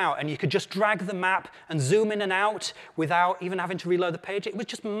first came out and you could just drag the map and zoom in and out without even having to reload the page, it was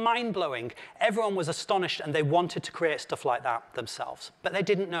just mind-blowing. Everyone was astonished and they wanted to create stuff like that themselves, but they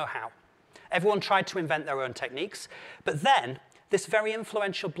didn't know how. Everyone tried to invent their own techniques, but then this very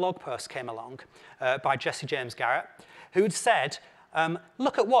influential blog post came along by Jesse James Garrett, who'd said,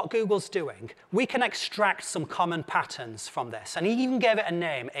 look at what Google's doing. We can extract some common patterns from this. And he even gave it a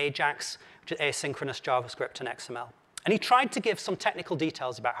name, AJAX, which is asynchronous JavaScript and XML. And he tried to give some technical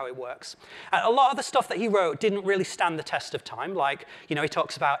details about how it works. And a lot of the stuff that he wrote didn't really stand the test of time. Like, he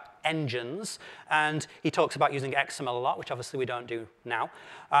talks about engines, and he talks about using XML a lot, which obviously we don't do now.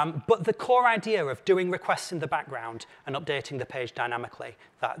 But the core idea of doing requests in the background and updating the page dynamically,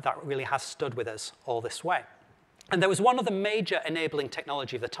 that really has stood with us all this way. And there was one other major enabling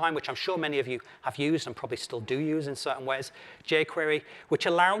technology of the time, which I'm sure many of you have used and probably still do use in certain ways, jQuery, which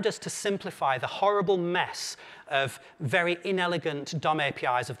allowed us to simplify the horrible mess of very inelegant DOM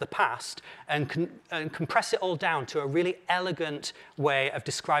APIs of the past and compress it all down to a really elegant way of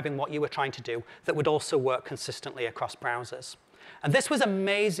describing what you were trying to do that would also work consistently across browsers. And this was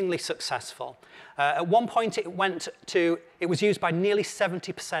amazingly successful. At one point, it was used by nearly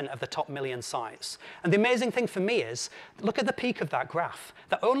 70% of the top 1 million sites. And the amazing thing for me is, look at the peak of that graph.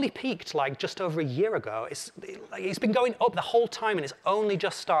 That only peaked like just over a year ago. It's been going up the whole time, and it's only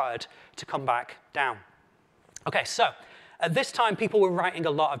just started to come back down. OK, so at this time, people were writing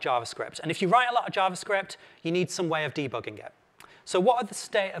a lot of JavaScript. And if you write a lot of JavaScript, you need some way of debugging it. So what are the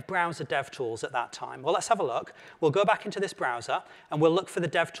state of browser dev tools at that time? Well, let's have a look. We'll go back into this browser, and we'll look for the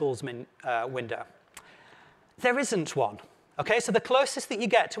DevTools window. There isn't one. OK, so the closest that you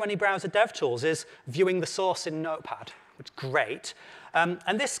get to any browser DevTools is viewing the source in Notepad, which is great.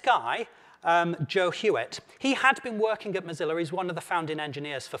 And this guy, Joe Hewitt, he had been working at Mozilla. He's one of the founding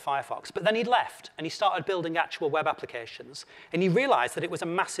engineers for Firefox. But then he left, and he started building actual web applications. And he realized that it was a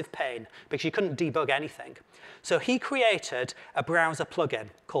massive pain because you couldn't debug anything. So he created a browser plugin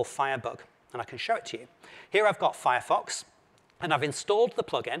called Firebug. And I can show it to you. Here I've got Firefox. And I've installed the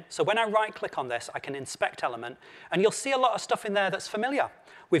plugin. So when I right-click on this, I can inspect element. And you'll see a lot of stuff in there that's familiar.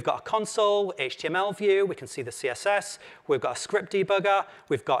 We've got a console, HTML view. We can see the CSS. We've got a script debugger.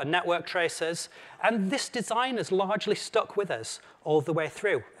 We've got a network tracers. And this design has largely stuck with us all the way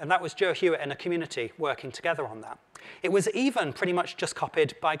through. And that was Joe Hewitt and a community working together on that. It was even pretty much just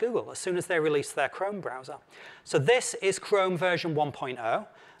copied by Google as soon as they released their Chrome browser. So this is Chrome version 1.0.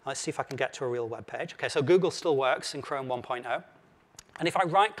 Let's see if I can get to a real web page. OK, so Google still works in Chrome 1.0. And if I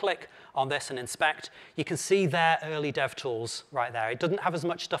right-click on this and inspect, you can see their early dev tools right there. It doesn't have as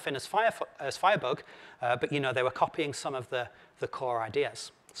much stuff in as Firebug, but they were copying some of the core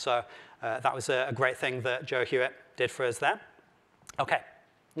ideas. So that was a great thing that Joe Hewitt did for us there. OK,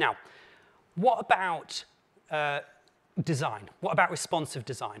 now, what about design? What about responsive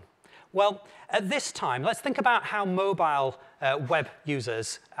design? Well, at this time, let's think about how mobile web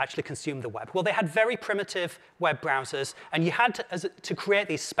users actually consume the web. Well, they had very primitive web browsers, and you had to create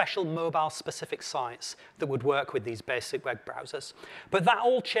these special mobile-specific sites that would work with these basic web browsers. But that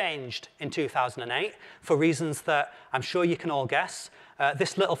all changed in 2008 for reasons that I'm sure you can all guess.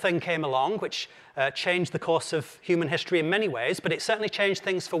 This little thing came along, which changed the course of human history in many ways, but it certainly changed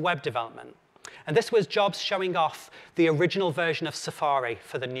things for web development. And this was Jobs showing off the original version of Safari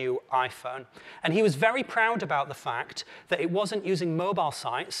for the new iPhone. And he was very proud about the fact that it wasn't using mobile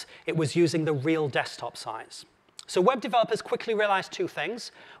sites, it was using the real desktop sites. So web developers quickly realized two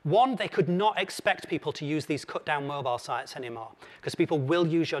things. One, they could not expect people to use these cut-down mobile sites anymore, because people will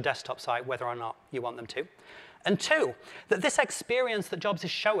use your desktop site whether or not you want them to. And two, that this experience that Jobs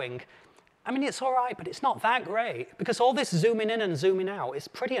is showing, I mean, it's all right, but it's not that great, because all this zooming in and zooming out is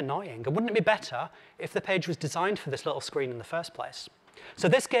pretty annoying. And wouldn't it be better if the page was designed for this little screen in the first place? So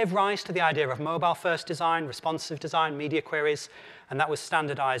this gave rise to the idea of mobile-first design, responsive design, media queries, and that was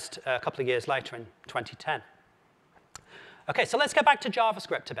standardized a couple of years later in 2010. OK, so let's get back to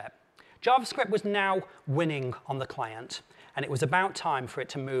JavaScript a bit. JavaScript was now winning on the client, and it was about time for it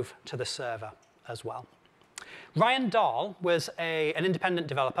to move to the server as well. Ryan Dahl was an independent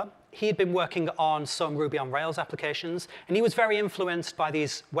developer. He had been working on some Ruby on Rails applications, and he was very influenced by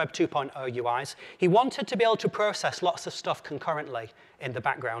these Web 2.0 UIs. He wanted to be able to process lots of stuff concurrently in the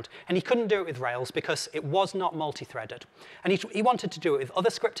background, and he couldn't do it with Rails because it was not multi-threaded. And he wanted to do it with other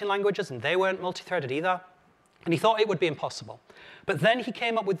scripting languages, and they weren't multi-threaded either, and he thought it would be impossible. But then he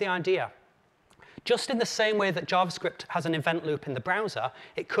came up with the idea. Just in the same way that JavaScript has an event loop in the browser,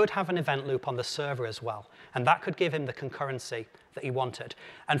 it could have an event loop on the server as well. And that could give him the concurrency that he wanted.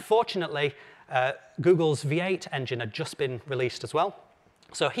 And fortunately, Google's V8 engine had just been released as well.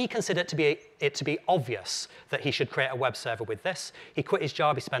 So he considered it to be obvious that he should create a web server with this. He quit his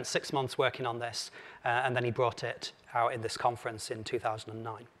job. He spent 6 months working on this. And then he brought it out in this conference in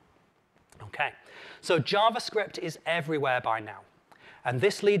 2009. OK, so JavaScript is everywhere by now. And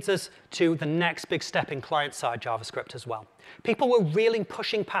this leads us to the next big step in client-side JavaScript as well. People were really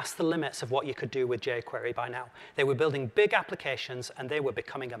pushing past the limits of what you could do with jQuery by now. They were building big applications, and they were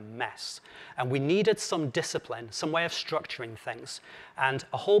becoming a mess. And we needed some discipline, some way of structuring things. And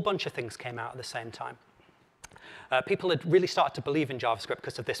a whole bunch of things came out at the same time. People had really started to believe in JavaScript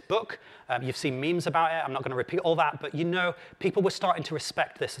because of this book. You've seen memes about it. I'm not going to repeat all that. But people were starting to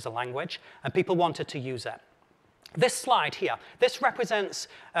respect this as a language, and people wanted to use it. This slide here, this represents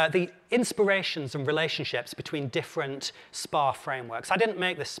the inspirations and relationships between different SPA frameworks. I didn't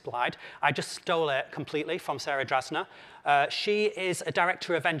make this slide. I just stole it completely from Sarah Drasner. She is a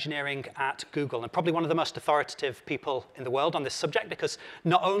director of engineering at Google, and probably one of the most authoritative people in the world on this subject, because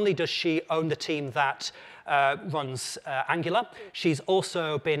not only does she own the team that runs Angular, she's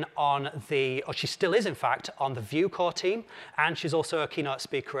also been on or she still is, in fact, on the Vue core team, and she's also a keynote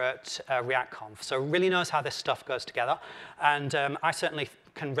speaker at ReactConf. So really knows how this stuff goes together. And I certainly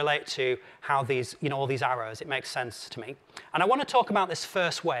can relate to how these, all these arrows, it makes sense to me. And I want to talk about this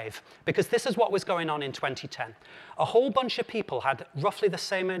first wave, because this is what was going on in 2010. A whole bunch of people had roughly the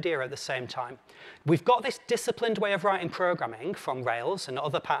same idea at the same time. We've got this disciplined way of writing programming from Rails and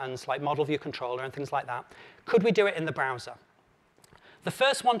other patterns like Model View Controller and things like that. Could we do it in the browser? The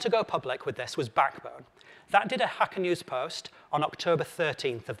first one to go public with this was Backbone. That did a Hacker News post on October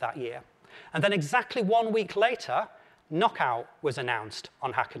 13th of that year. And then exactly 1 week later, Knockout was announced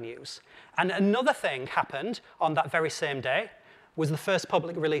on Hacker News. And another thing happened on that very same day was the first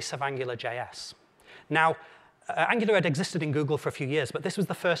public release of Angular.js. Now, Angular had existed in Google for a few years, but this was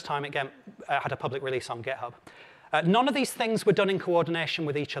the first time it had a public release on GitHub. None of these things were done in coordination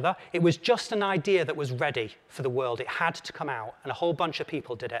with each other. It was just an idea that was ready for the world. It had to come out, and a whole bunch of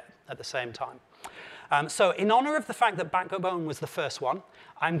people did it at the same time. So in honor of the fact that Backbone was the first one,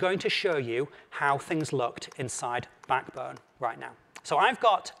 I'm going to show you how things looked inside Backbone right now. So I've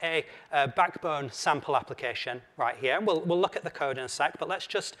got a Backbone sample application right here. We'll look at the code in a sec, but let's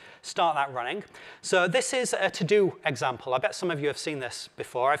just start that running. So this is a to-do example. I bet some of you have seen this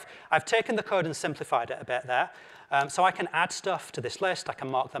before. I've taken the code and simplified it a bit there. So I can add stuff to this list. I can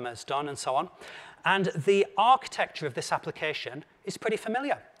mark them as done and so on. And the architecture of this application is pretty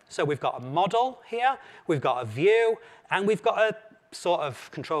familiar. So we've got a model here, we've got a view, and we've got sort of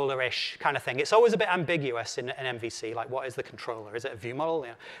controller-ish kind of thing. It's always a bit ambiguous in MVC, like what is the controller? Is it a view model?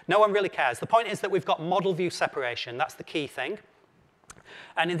 You know, no one really cares. The point is that we've got model view separation. That's the key thing.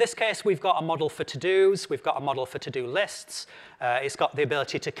 And in this case, we've got a model for to-dos. We've got a model for to-do lists. It's got the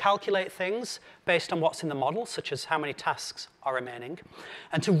ability to calculate things based on what's in the model, such as how many tasks are remaining.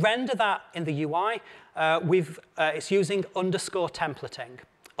 And to render that in the UI, it's using underscore templating.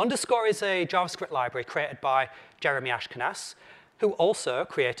 Underscore is a JavaScript library created by Jeremy Ashkenazi, who also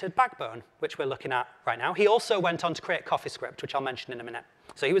created Backbone, which we're looking at right now. He also went on to create CoffeeScript, which I'll mention in a minute.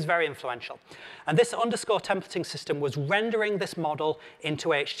 So he was very influential. And this underscore templating system was rendering this model into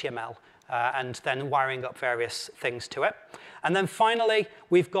HTML and then wiring up various things to it. And then finally,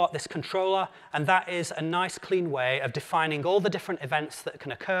 we've got this controller, and that is a nice, clean way of defining all the different events that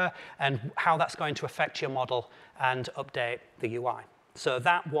can occur and how that's going to affect your model and update the UI. So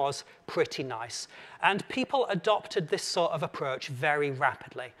that was pretty nice. And people adopted this sort of approach very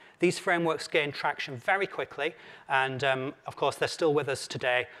rapidly. These frameworks gained traction very quickly, and of course, they're still with us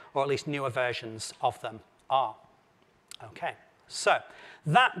today, or at least newer versions of them are. Okay, so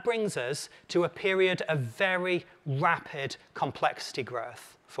that brings us to a period of very rapid complexity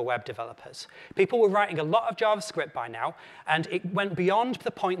growth for web developers. People were writing a lot of JavaScript by now, and it went beyond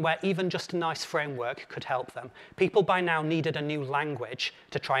the point where even just a nice framework could help them. People by now needed a new language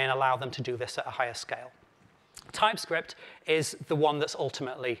to try and allow them to do this at a higher scale. TypeScript is the one that's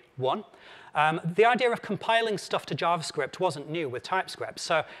ultimately won. The idea of compiling stuff to JavaScript wasn't new with TypeScript.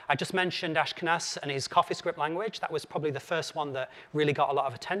 So I just mentioned Ashkenazi and his CoffeeScript language. That was probably the first one that really got a lot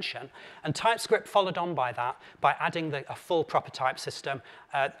of attention. And TypeScript followed on by that by adding a full proper type system.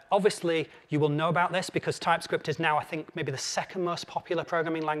 Obviously, you will know about this because TypeScript is now, I think, maybe the second most popular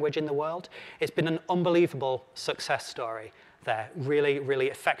programming language in the world. It's been an unbelievable success story there. Really, really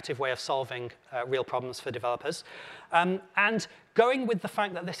effective way of solving real problems for developers. And going with the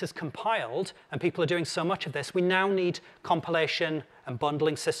fact that this is compiled and people are doing so much of this, we now need compilation and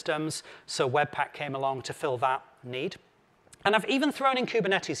bundling systems. So Webpack came along to fill that need. And I've even thrown in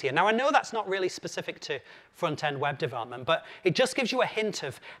Kubernetes here. Now, I know that's not really specific to front-end web development, but it just gives you a hint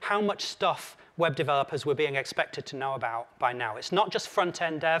of how much stuff web developers were being expected to know about by now. It's not just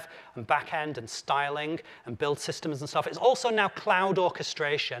front-end dev and back-end and styling and build systems and stuff. It's also now cloud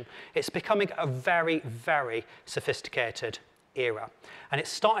orchestration. It's becoming a very, very sophisticated era. And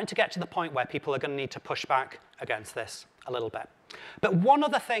it's starting to get to the point where people are going to need to push back against this a little bit. But one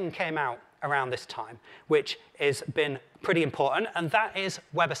other thing came out around this time, which has been pretty important, and that is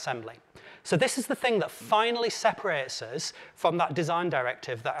WebAssembly. So this is the thing that finally separates us from that design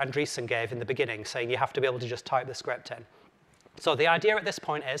directive that Andreessen gave in the beginning, saying you have to be able to just type the script in. So the idea at this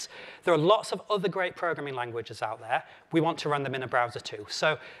point is there are lots of other great programming languages out there. We want to run them in a browser too.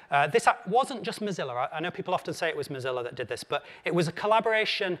 So this wasn't just Mozilla. I know people often say it was Mozilla that did this, but it was a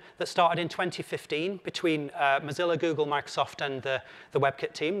collaboration that started in 2015 between Mozilla, Google, Microsoft, and the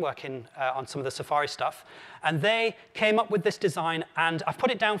WebKit team working on some of the Safari stuff. And they came up with this design, and I've put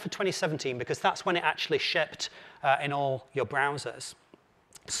it down for 2017 because that's when it actually shipped in all your browsers.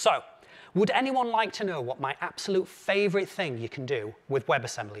 So would anyone like to know what my absolute favorite thing you can do with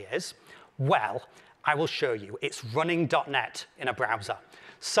WebAssembly is? Well, I will show you. It's running .NET in a browser.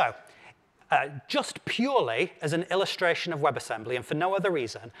 So just purely as an illustration of WebAssembly, and for no other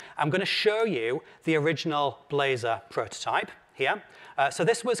reason, I'm going to show you the original Blazor prototype here. So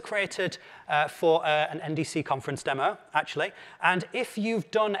this was created for an NDC conference demo, actually. And if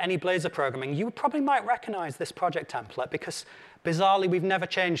you've done any Blazor programming, you probably might recognize this project template because, bizarrely, we've never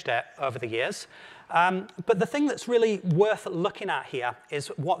changed it over the years. But the thing that's really worth looking at here is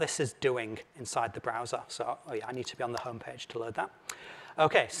what this is doing inside the browser. So, oh yeah, I need to be on the home page to load that.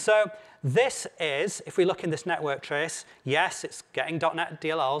 OK, so this is, if we look in this network trace, yes, it's getting .NET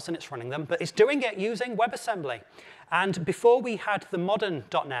DLLs and it's running them, but it's doing it using WebAssembly. And before we had the modern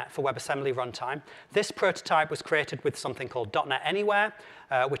 .NET for WebAssembly runtime, this prototype was created with something called .NET Anywhere,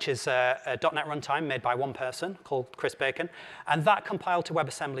 which is a .NET runtime made by one person called Chris Bacon. And that compiled to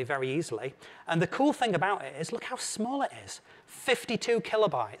WebAssembly very easily. And the cool thing about it is, look how small it is, 52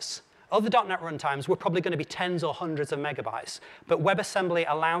 kilobytes. Other .NET runtimes were probably going to be tens or hundreds of megabytes. But WebAssembly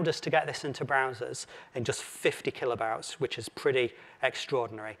allowed us to get this into browsers in just 50 kilobytes, which is pretty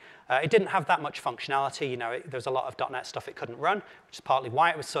extraordinary. It didn't have that much functionality. You know, there's a lot of .NET stuff it couldn't run, which is partly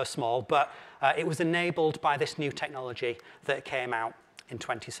why it was so small. But it was enabled by this new technology that came out in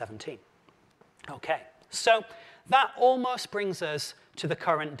 2017. OK, so that almost brings us to the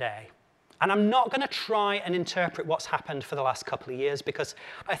current day. And I'm not going to try and interpret what's happened for the last couple of years because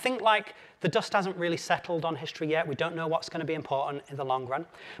I think like the dust hasn't really settled on history yet. We don't know what's going to be important in the long run.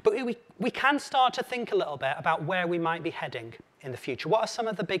 But we can start to think a little bit about where we might be heading in the future? What are some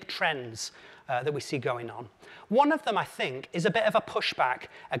of the big trends that we see going on? One of them, I think, is a bit of a pushback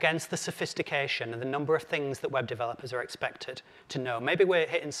against the sophistication and the number of things that web developers are expected to know. Maybe we're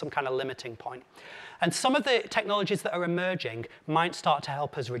hitting some kind of limiting point. And some of the technologies that are emerging might start to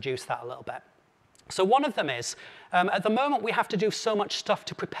help us reduce that a little bit. So one of them is, at the moment, we have to do so much stuff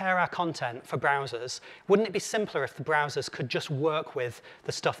to prepare our content for browsers. Wouldn't it be simpler if the browsers could just work with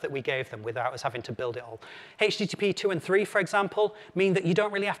the stuff that we gave them without us having to build it all? HTTP 2 and 3, for example, mean that you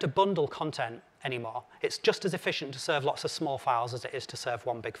don't really have to bundle content anymore. It's just as efficient to serve lots of small files as it is to serve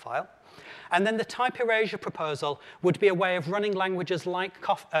one big file. And then the type erasure proposal would be a way of running languages like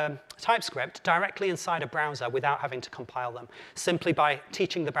TypeScript directly inside a browser without having to compile them, simply by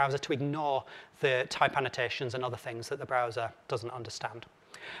teaching the browser to ignore the type annotations and other things that the browser doesn't understand.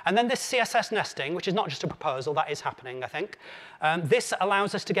 And then this CSS nesting, which is not just a proposal, that is happening, I think. This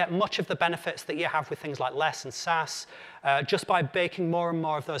allows us to get much of the benefits that you have with things like less and Sass just by baking more and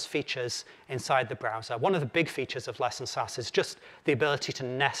more of those features inside the browser. One of the big features of less and Sass is just the ability to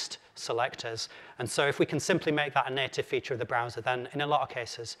nest selectors. And so if we can simply make that a native feature of the browser, then in a lot of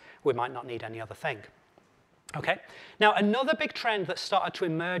cases, we might not need any other thing. Okay. Now, another big trend that started to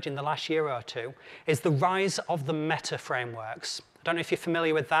emerge in the last year or two is the rise of the metaframeworks. I don't know if you're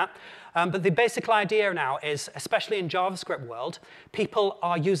familiar with that, but the basic idea now is, especially in JavaScript world, people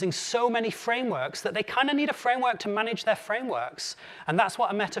are using so many frameworks that they kind of need a framework to manage their frameworks. And that's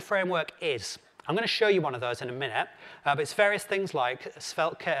what a metaframework is. I'm going to show you one of those in a minute, but it's various things like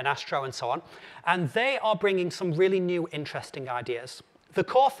SvelteKit and Astro and so on. And they are bringing some really new, interesting ideas. The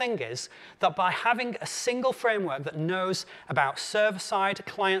core thing is that by having a single framework that knows about server-side,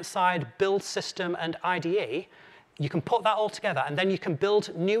 client-side, build system, and IDE, you can put that all together, and then you can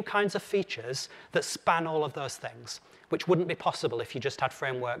build new kinds of features that span all of those things, which wouldn't be possible if you just had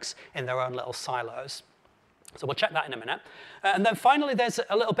frameworks in their own little silos. So we'll check that in a minute. And then finally, there's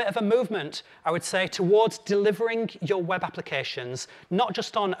a little bit of a movement, I would say, towards delivering your web applications, not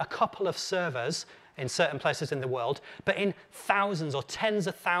just on a couple of servers in certain places in the world, but in thousands or tens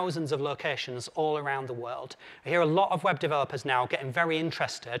of thousands of locations all around the world. I hear a lot of web developers now getting very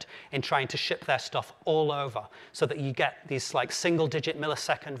interested in trying to ship their stuff all over so that you get these like single-digit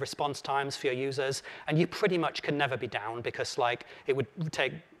millisecond response times for your users, and you pretty much can never be down because like it would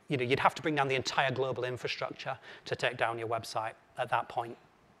take, you'd have to bring down the entire global infrastructure to take down your website at that point.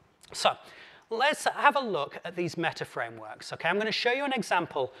 So let's have a look at these meta frameworks. Okay, I'm going to show you an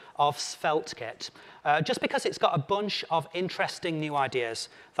example of SvelteKit, just because it's got a bunch of interesting new ideas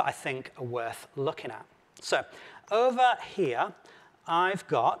that I think are worth looking at. So over here, I've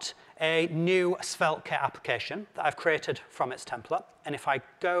got a new SvelteKit application that I've created from its template. And if I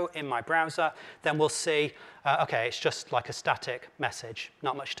go in my browser, then we'll see, OK, it's just like a static message,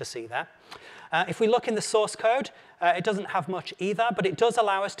 not much to see there. If we look in the source code, it doesn't have much either, but it does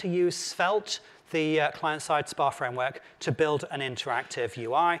allow us to use Svelte, the client-side SPA framework, to build an interactive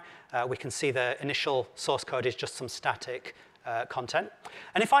UI. We can see the initial source code is just some static content.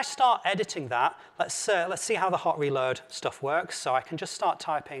 And if I start editing that, let's see how the hot reload stuff works. So I can just start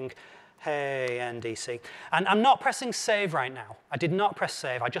typing, hey, NDC. And I'm not pressing save right now. I did not press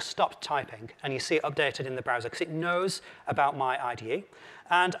save. I just stopped typing. And you see it updated in the browser because it knows about my IDE.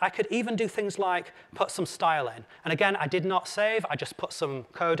 And I could even do things like put some style in. And again, I did not save. I just put some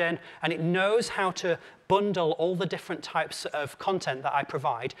code in. And it knows how to bundle all the different types of content that I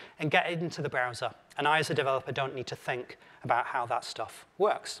provide and get it into the browser. And I, as a developer, don't need to think about how that stuff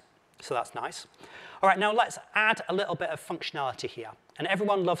works. So that's nice. All right, now let's add a little bit of functionality here. And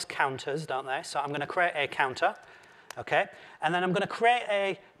everyone loves counters, don't they? So I'm going to create a counter. Okay, and then I'm going to create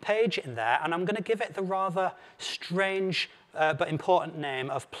a page in there, and I'm going to give it the rather strange but important name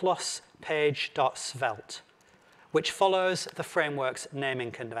of pluspage.svelte, which follows the framework's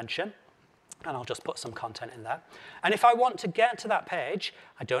naming convention. And I'll just put some content in there. And if I want to get to that page,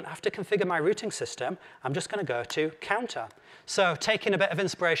 I don't have to configure my routing system. I'm just going to go to counter. So taking a bit of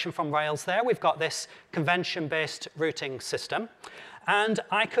inspiration from Rails there, we've got this convention-based routing system. And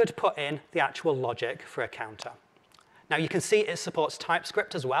I could put in the actual logic for a counter. Now, you can see it supports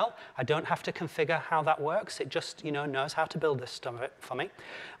TypeScript as well. I don't have to configure how that works. It just knows how to build this stuff for me.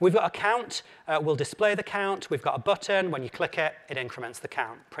 We've got a count. We'll display the count. We've got a button. When you click it, it increments the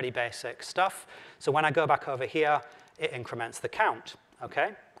count. Pretty basic stuff. So when I go back over here, it increments the count.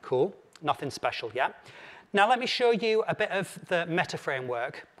 OK, cool. Nothing special yet. Now, let me show you a bit of the meta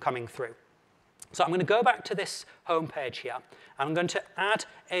framework coming through. So I'm going to go back to this home page here. And I'm going to add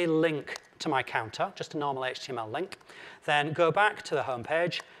a link to my counter, just a normal HTML link. Then go back to the home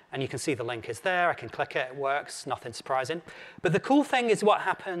page, and you can see the link is there. I can click it. It works. Nothing surprising. But the cool thing is what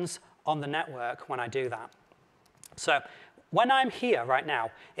happens on the network when I do that. So when I'm here right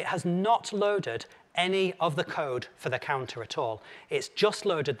now, it has not loaded any of the code for the counter at all. It's just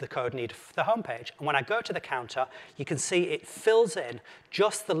loaded the code needed for the home page. And when I go to the counter, you can see it fills in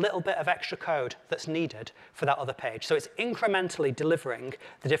just the little bit of extra code that's needed for that other page. So it's incrementally delivering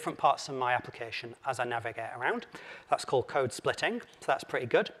the different parts of my application as I navigate around. That's called code splitting, so that's pretty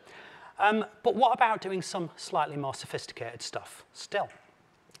good. But what about doing some slightly more sophisticated stuff still?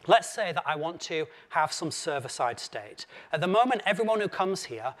 Let's say that I want to have some server-side state. At the moment, everyone who comes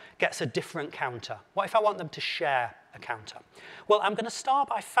here gets a different counter. What if I want them to share a counter? Well, I'm going to start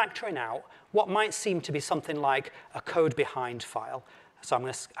by factoring out what might seem to be something like a code behind file. So I'm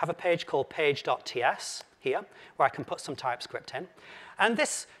going to have a page called page.ts here, where I can put some TypeScript in. And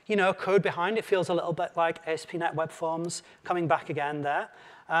this, code behind it feels a little bit like ASP.NET Web Forms coming back again there.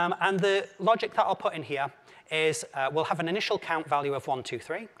 And the logic that I'll put in here is we'll have an initial count value of 1, 2,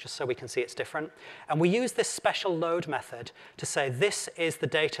 3, just so we can see it's different. And we use this special load method to say this is the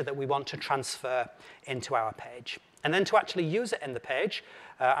data that we want to transfer into our page. And then to actually use it in the page,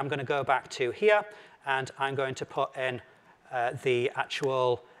 I'm going to go back to here, and I'm going to put in the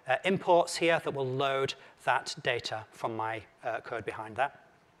actual imports here that will load that data from my code behind that.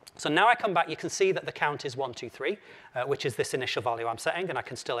 So now I come back, you can see that the count is 1, 2, 3, which is this initial value I'm setting, and I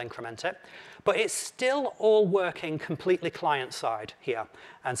can still increment it. But it's still all working completely client-side here.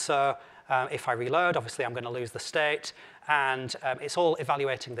 And so if I reload, obviously I'm going to lose the state, and it's all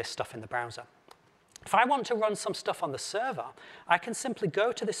evaluating this stuff in the browser. If I want to run some stuff on the server, I can simply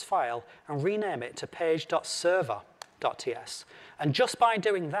go to this file and rename it to page.server.ts. And just by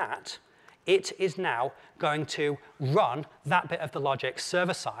doing that, it is now going to run that bit of the logic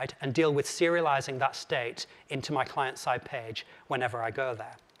server-side and deal with serializing that state into my client-side page whenever I go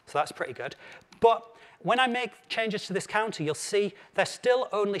there. So that's pretty good. But when I make changes to this counter, you'll see they're still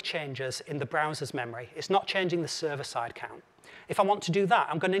only changes in the browser's memory. It's not changing the server-side count. If I want to do that,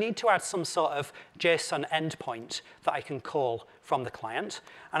 I'm going to need to add some sort of JSON endpoint that I can call from the client.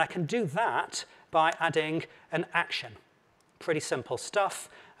 And I can do that by adding an action. Pretty simple stuff.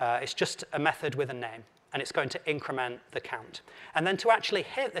 It's just a method with a name, and it's going to increment the count. And then to actually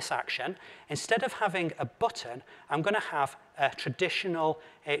hit this action, instead of having a button, I'm going to have a traditional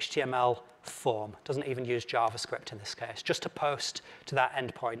HTML form. It doesn't even use JavaScript in this case, just to post to that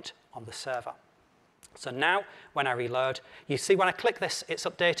endpoint on the server. So now, when I reload, you see when I click this, it's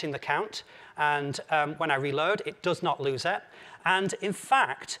updating the count. And when I reload, it does not lose it. And in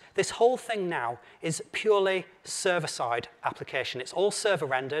fact, this whole thing now is purely server-side application. It's all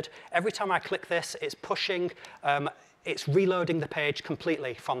server-rendered. Every time I click this, it's pushing, it's reloading the page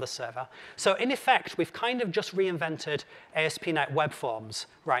completely from the server. So in effect, we've kind of just reinvented ASP.NET Web Forms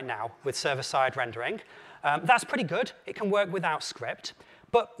right now with server-side rendering. That's pretty good. It can work without script.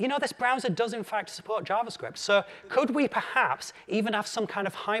 But this browser does, in fact, support JavaScript. So could we perhaps even have some kind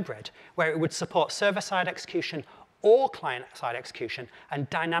of hybrid where it would support server-side execution or client-side execution and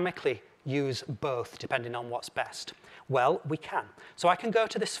dynamically use both, depending on what's best? Well, we can. So I can go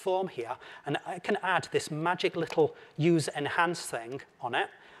to this form here, and I can add this magic little use enhance thing on it,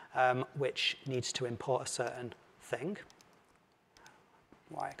 which needs to import a certain thing.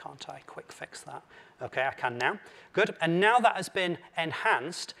 Why can't I quick fix that? OK, I can now. Good. And now that has been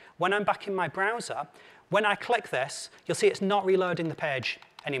enhanced, when I'm back in my browser, when I click this, you'll see it's not reloading the page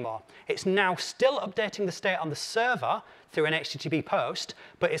anymore. It's now still updating the state on the server through an HTTP post,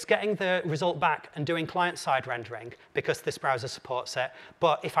 but it's getting the result back and doing client-side rendering because this browser supports it.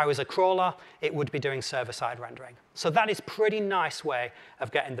 But if I was a crawler, it would be doing server-side rendering. So that is a pretty nice way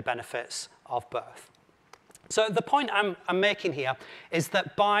of getting the benefits of both. So the point I'm making here is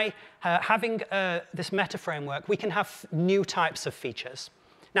that by having this meta framework, we can have new types of features.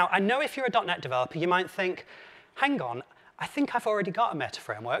 Now, I know if you're a .NET developer, you might think, hang on, I think I've already got a meta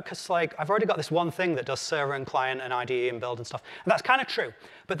framework, because I've already got this one thing that does server and client and IDE and build and stuff. And that's kind of true.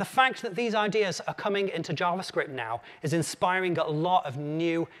 But the fact that these ideas are coming into JavaScript now is inspiring a lot of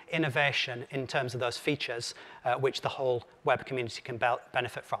new innovation in terms of those features, which the whole web community can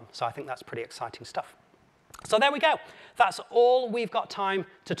benefit from. So I think that's pretty exciting stuff. So there we go. That's all we've got time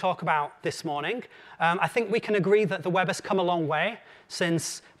to talk about this morning. I think we can agree that the web has come a long way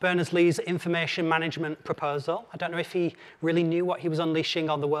since Berners-Lee's information management proposal. I don't know if he really knew what he was unleashing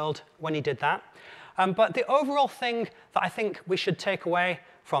on the world when he did that. But the overall thing that I think we should take away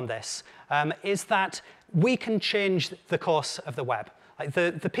from this is that we can change the course of the web. Like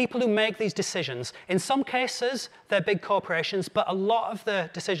the people who make these decisions, in some cases, they're big corporations, but a lot of the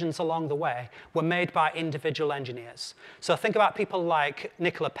decisions along the way were made by individual engineers. So think about people like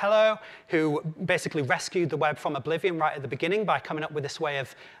Nicola Pello, who basically rescued the web from oblivion right at the beginning by coming up with this way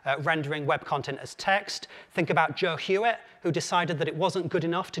of rendering web content as text. Think about Joe Hewitt, who decided that it wasn't good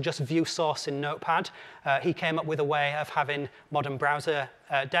enough to just view source in Notepad. He came up with a way of having modern browser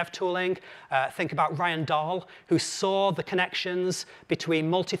dev tooling. Think about Ryan Dahl, who saw the connections between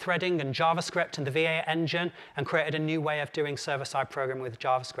multi-threading and JavaScript and the V8 engine and created a new way of doing server-side programming with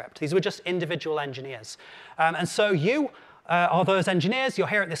JavaScript. These were just individual engineers. And so you are those engineers. You're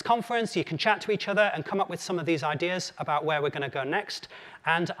here at this conference. You can chat to each other and come up with some of these ideas about where we're going to go next.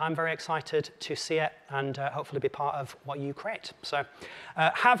 And I'm very excited to see it and hopefully be part of what you create. So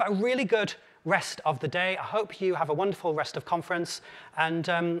have a really good rest of the day. I hope you have a wonderful rest of conference. And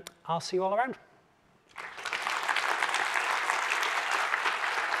I'll see you all around.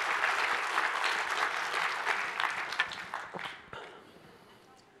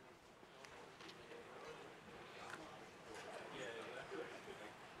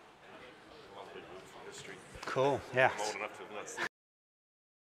 Cool, yeah.